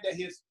 amen, that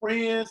his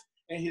friends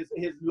and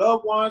his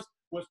loved ones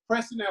was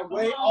pressing their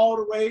way all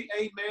the way,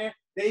 amen.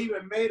 They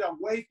even made a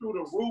way through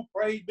the roof,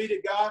 praise be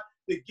to God,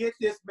 to get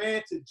this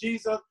man to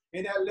Jesus,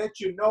 and that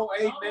let you know,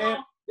 amen,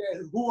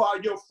 that who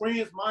are your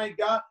friends, my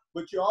God,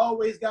 but you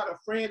always got a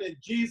friend in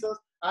Jesus.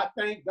 I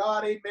thank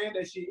God, amen,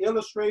 that she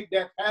illustrates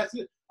that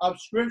passage of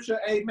scripture,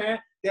 amen,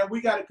 that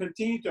we got to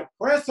continue to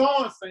press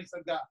on, saints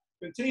of God.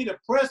 Continue to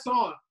press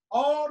on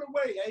all the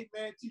way,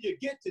 amen, till you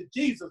get to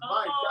Jesus,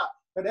 my God.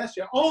 But that's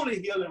your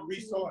only healing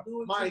resource,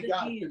 my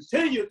God.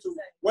 Continue to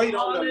wait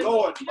on the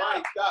Lord,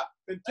 my God.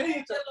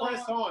 Continue to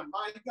press on,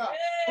 my God.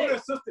 Put a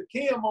Sister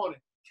Kim on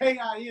it,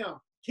 K-I-M.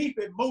 Keep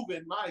it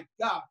moving, my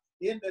God,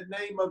 in the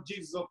name of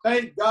Jesus. So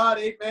thank God,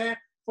 amen,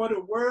 for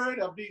the word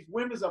of these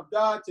women of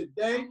God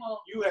today.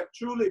 You have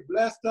truly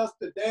blessed us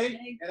today.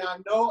 And I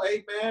know,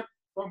 amen,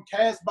 from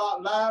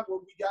Castbox Live,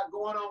 what we got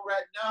going on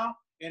right now,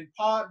 and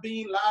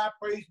Podbean Live,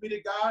 praise be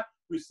to God,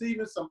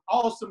 receiving some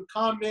awesome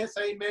comments,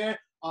 amen,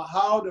 on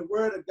how the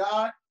word of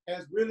God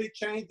has really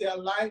changed their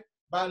life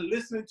by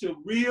listening to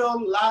real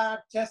live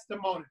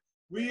testimony,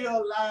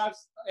 real live,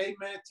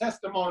 amen,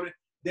 testimony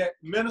that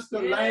Minister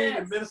Lane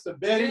and Minister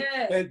Betty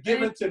has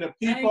given to the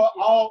people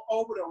all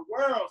over the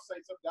world,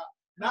 saints of God.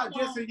 Not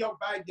just in your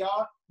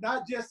backyard,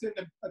 not just in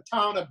the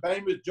town of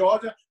Bainbridge,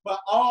 Georgia, but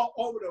all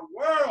over the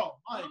world.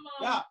 My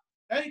God,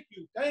 thank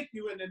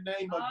you in the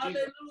name of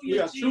Jesus. We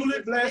are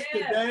truly blessed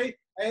today,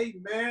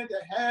 amen, to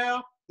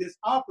have this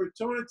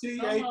opportunity,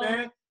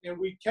 amen, and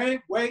we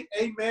can't wait,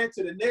 amen,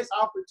 to the next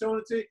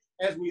opportunity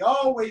as we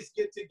always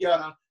get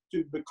together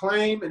to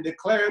proclaim and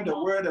declare the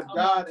word of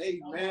God,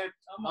 amen.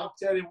 I'm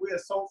telling you, we are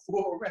so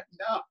full right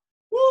now.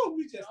 Woo,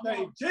 we just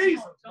thank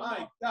Jesus,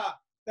 my God.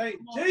 Thank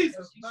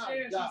Jesus,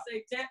 my God.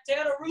 She said,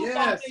 tear the roof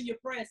off in your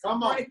presence.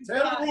 Come on, tear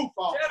the roof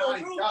off, tear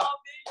the roof off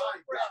in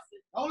your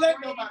presence. Don't let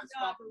nobody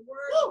stop. The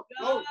word of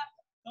God.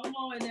 Come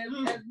on,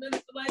 and as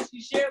Minister Lane,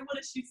 she shared with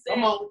us, she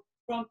said,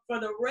 for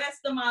the rest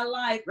of my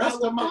life, I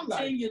will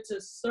continue to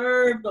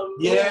serve the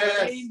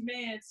Lord.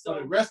 Amen. So for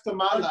the rest of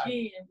my life.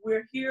 Again,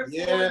 we're here for you,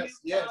 Father.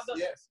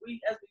 As we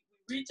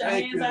reach our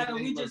hands out and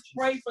we just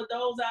pray for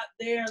those out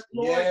there,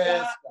 Lord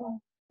God,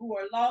 who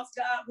are lost,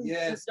 God, who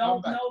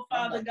don't know,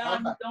 Father God,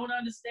 who don't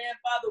understand,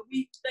 Father.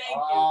 We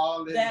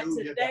thank you that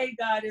today,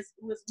 God, as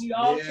we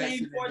all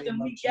came forth and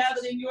we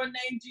gathered in your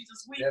name,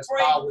 Jesus. We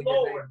pray,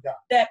 Lord,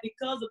 that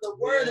because of the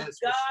word of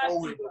God,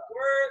 through the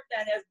word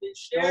that has been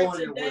shared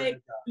today,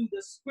 through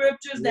the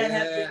scriptures that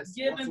have been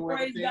given,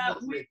 praise God,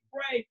 we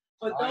pray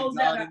for those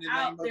that are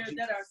out there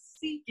that are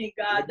seeking,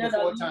 God, that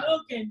are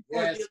looking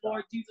for you,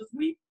 Lord Jesus.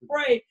 We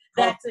pray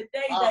that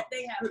today that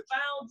they have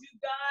found you,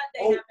 God.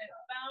 They have been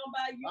found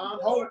by you,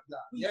 Lord.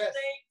 We thank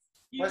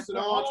you for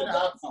all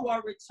those who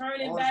are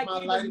returning back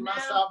even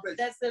now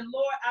that said,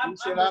 Lord, I'm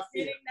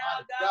repenting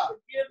now, God,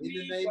 forgive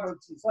me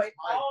for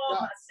all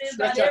my sins,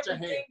 God,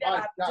 everything that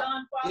I've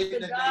done, Father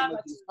God,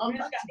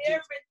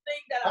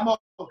 everything that I've done,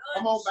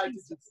 come on back to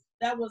Jesus.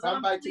 That was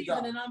unpleasing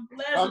and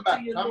unpleasant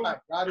to you, Lord.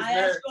 I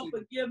ask for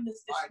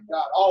forgiveness this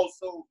morning.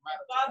 Also,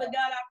 Father God,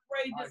 I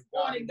pray this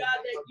morning, God,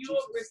 that you'll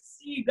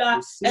receive,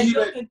 God, as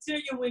you're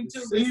continuing to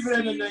receive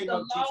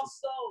the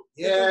lost souls.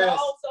 Yes.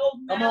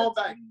 Come on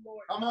back.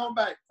 Come on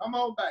back. Come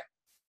on back.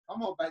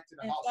 Come on back to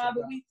the house.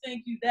 Father, we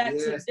thank you that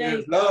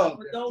today, God,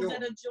 for those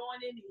that are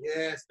joining in.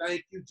 Yes,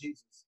 thank you,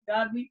 Jesus.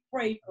 God, we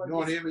pray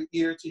for every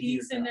ear to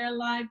peace in their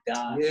life,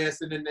 God.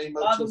 Yes, in the name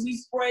of Father,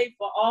 Jesus. we pray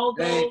for all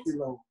those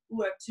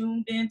who are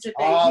tuned in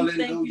today. We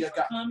thank you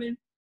for coming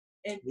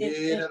and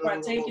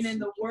partaking in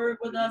the word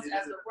with us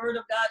as the word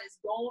of God is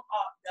going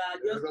off,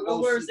 God. Your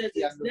word says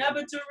it's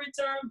never to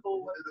return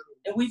forward.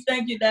 And we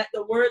thank you that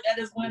the word that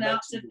has went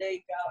out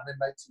today,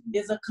 God,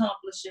 is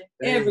accomplishing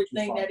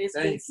everything that it's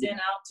been sent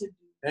out to do.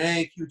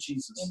 Thank you,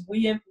 Jesus. And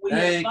we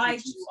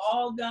invite you,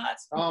 all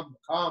God's come.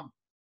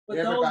 For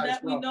those Everybody's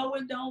that we welcome. know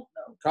and don't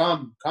know.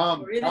 Come.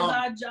 For it is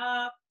our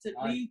job to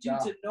Our lead you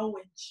job. to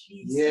knowing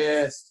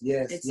Jesus.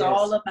 Yes. It's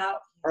all about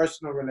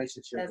personal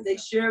relationship. as with they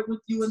God. shared with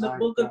you in the My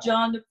book of God.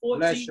 John, the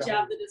Bless 14th your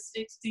chapter, holy the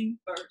 16th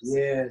verse.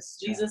 Yes.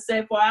 Jesus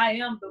said, for I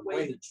am the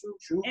way, the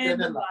truth, and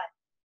the life.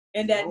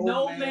 And that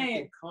no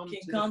man can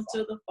come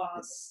to the Father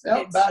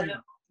Except by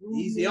him. through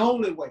He's me. the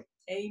only way.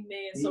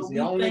 Amen. He's So the we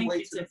only thank way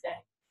you to the today.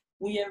 Father.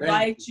 We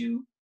invite you.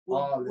 you.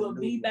 We'll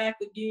be Hallelujah. back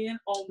again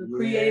on the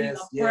Creating a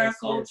Prayer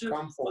Culture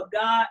Come for forth.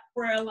 God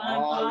Prayer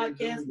Line Hallelujah.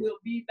 podcast. We'll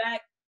be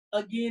back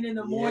again in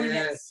the morning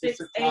at 6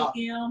 o'clock.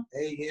 a.m.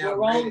 A.M.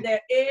 We're on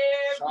there every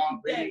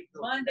Sharp, ready day, to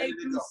go. Monday Ready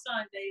to through go.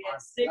 Sunday My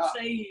at 6 God.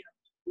 a.m.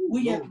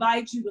 We Lord.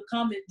 invite you to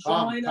come and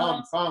join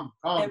us. Come.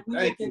 And we will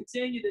Thank you.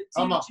 continue to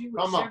Come teach on, you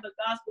come and share on. the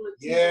gospel of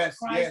Yes, Jesus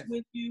Christ yes.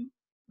 with you.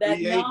 That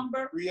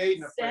number,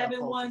 creating a prayer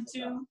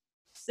culture.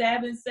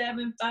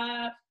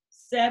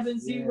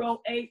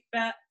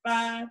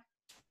 712-775-7085.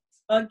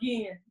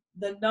 Again,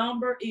 the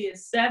number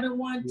is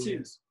 712.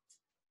 Yes.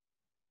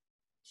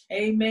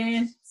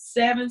 Amen.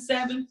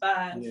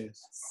 775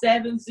 Yes.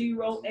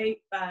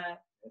 7085.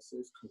 That's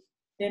his cool.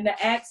 Then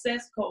the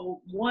access code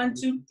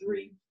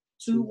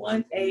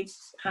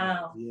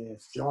 123-218-pound.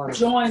 Yes. Join us.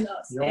 Join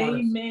us.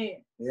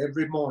 Amen.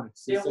 Every morning.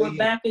 Then 6 we're a.m.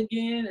 back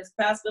again as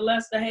Pastor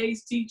Lester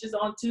Hayes teaches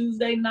on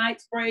Tuesday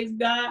nights. Praise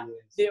God. Yes.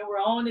 Then we're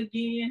on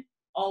again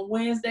on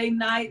Wednesday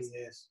nights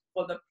Yes.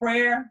 for the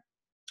prayer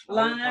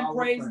line. Power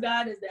praise prayer.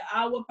 God is the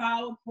hour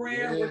power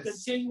prayer. We're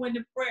Yes. continuing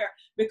the prayer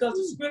because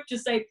the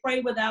scriptures say pray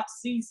without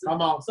ceasing.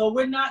 Come on. So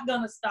we're not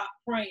going to stop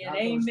praying. Not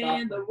gonna Amen. stop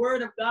The praying.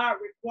 word of God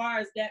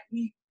requires that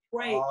we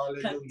pray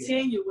Hallelujah.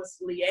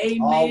 continuously.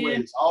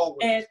 Amen. Always.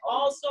 And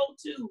also,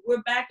 too,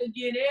 we're back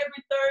again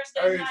every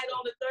Thursday night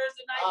on the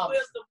Thursday night Bible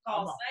wisdom study. call.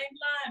 Come on. Same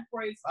line,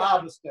 praise God.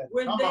 Bible study.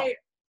 We're Come there. on.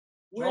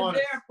 We're Join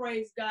there, us.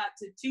 praise God,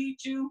 to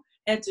teach you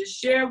and to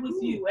share with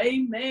you.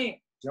 Amen.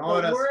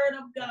 Join the us. word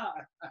of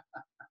God.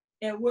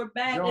 And we're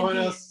back Join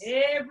again us.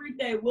 every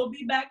day. We'll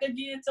be back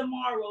again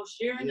tomorrow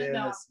sharing the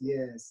gospel.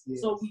 Yes.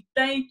 So we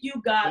thank you.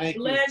 God Thank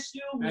you. bless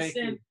you. We Thank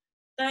send you.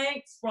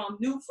 thanks from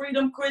New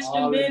Freedom Christian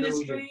Hallelujah.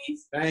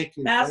 Ministries. Thank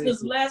you. Pastors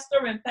Thank you.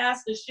 Lester and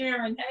Pastor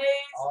Sharon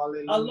Hayes,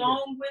 Hallelujah.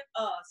 along with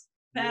us,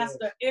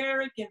 Pastor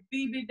Eric and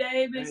Phoebe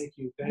Davis, Thank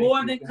you.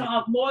 More Than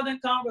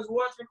Conquerors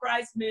Words for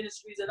Christ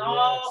Ministries, and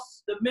all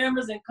Yes. the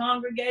members and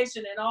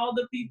congregation and all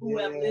the people who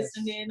have Yes.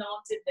 listened in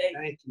on today.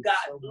 Thank you. God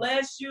so much.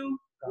 bless you.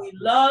 God We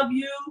bless love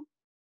you.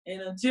 And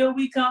until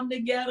we come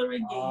together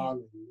again,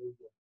 Hallelujah.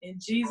 in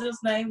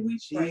Jesus' name we In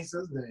pray.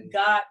 Jesus' name.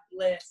 God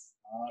bless.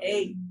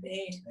 Hallelujah.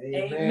 Amen.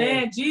 Amen.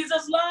 Amen.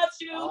 Jesus loves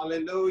you.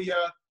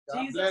 Hallelujah.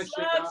 God Jesus bless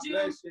you. loves God you.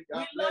 bless you. God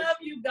We bless love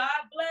you. God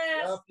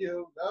bless. Love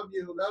you. Love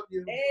you. Love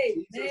you. In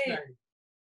Amen. Jesus' name.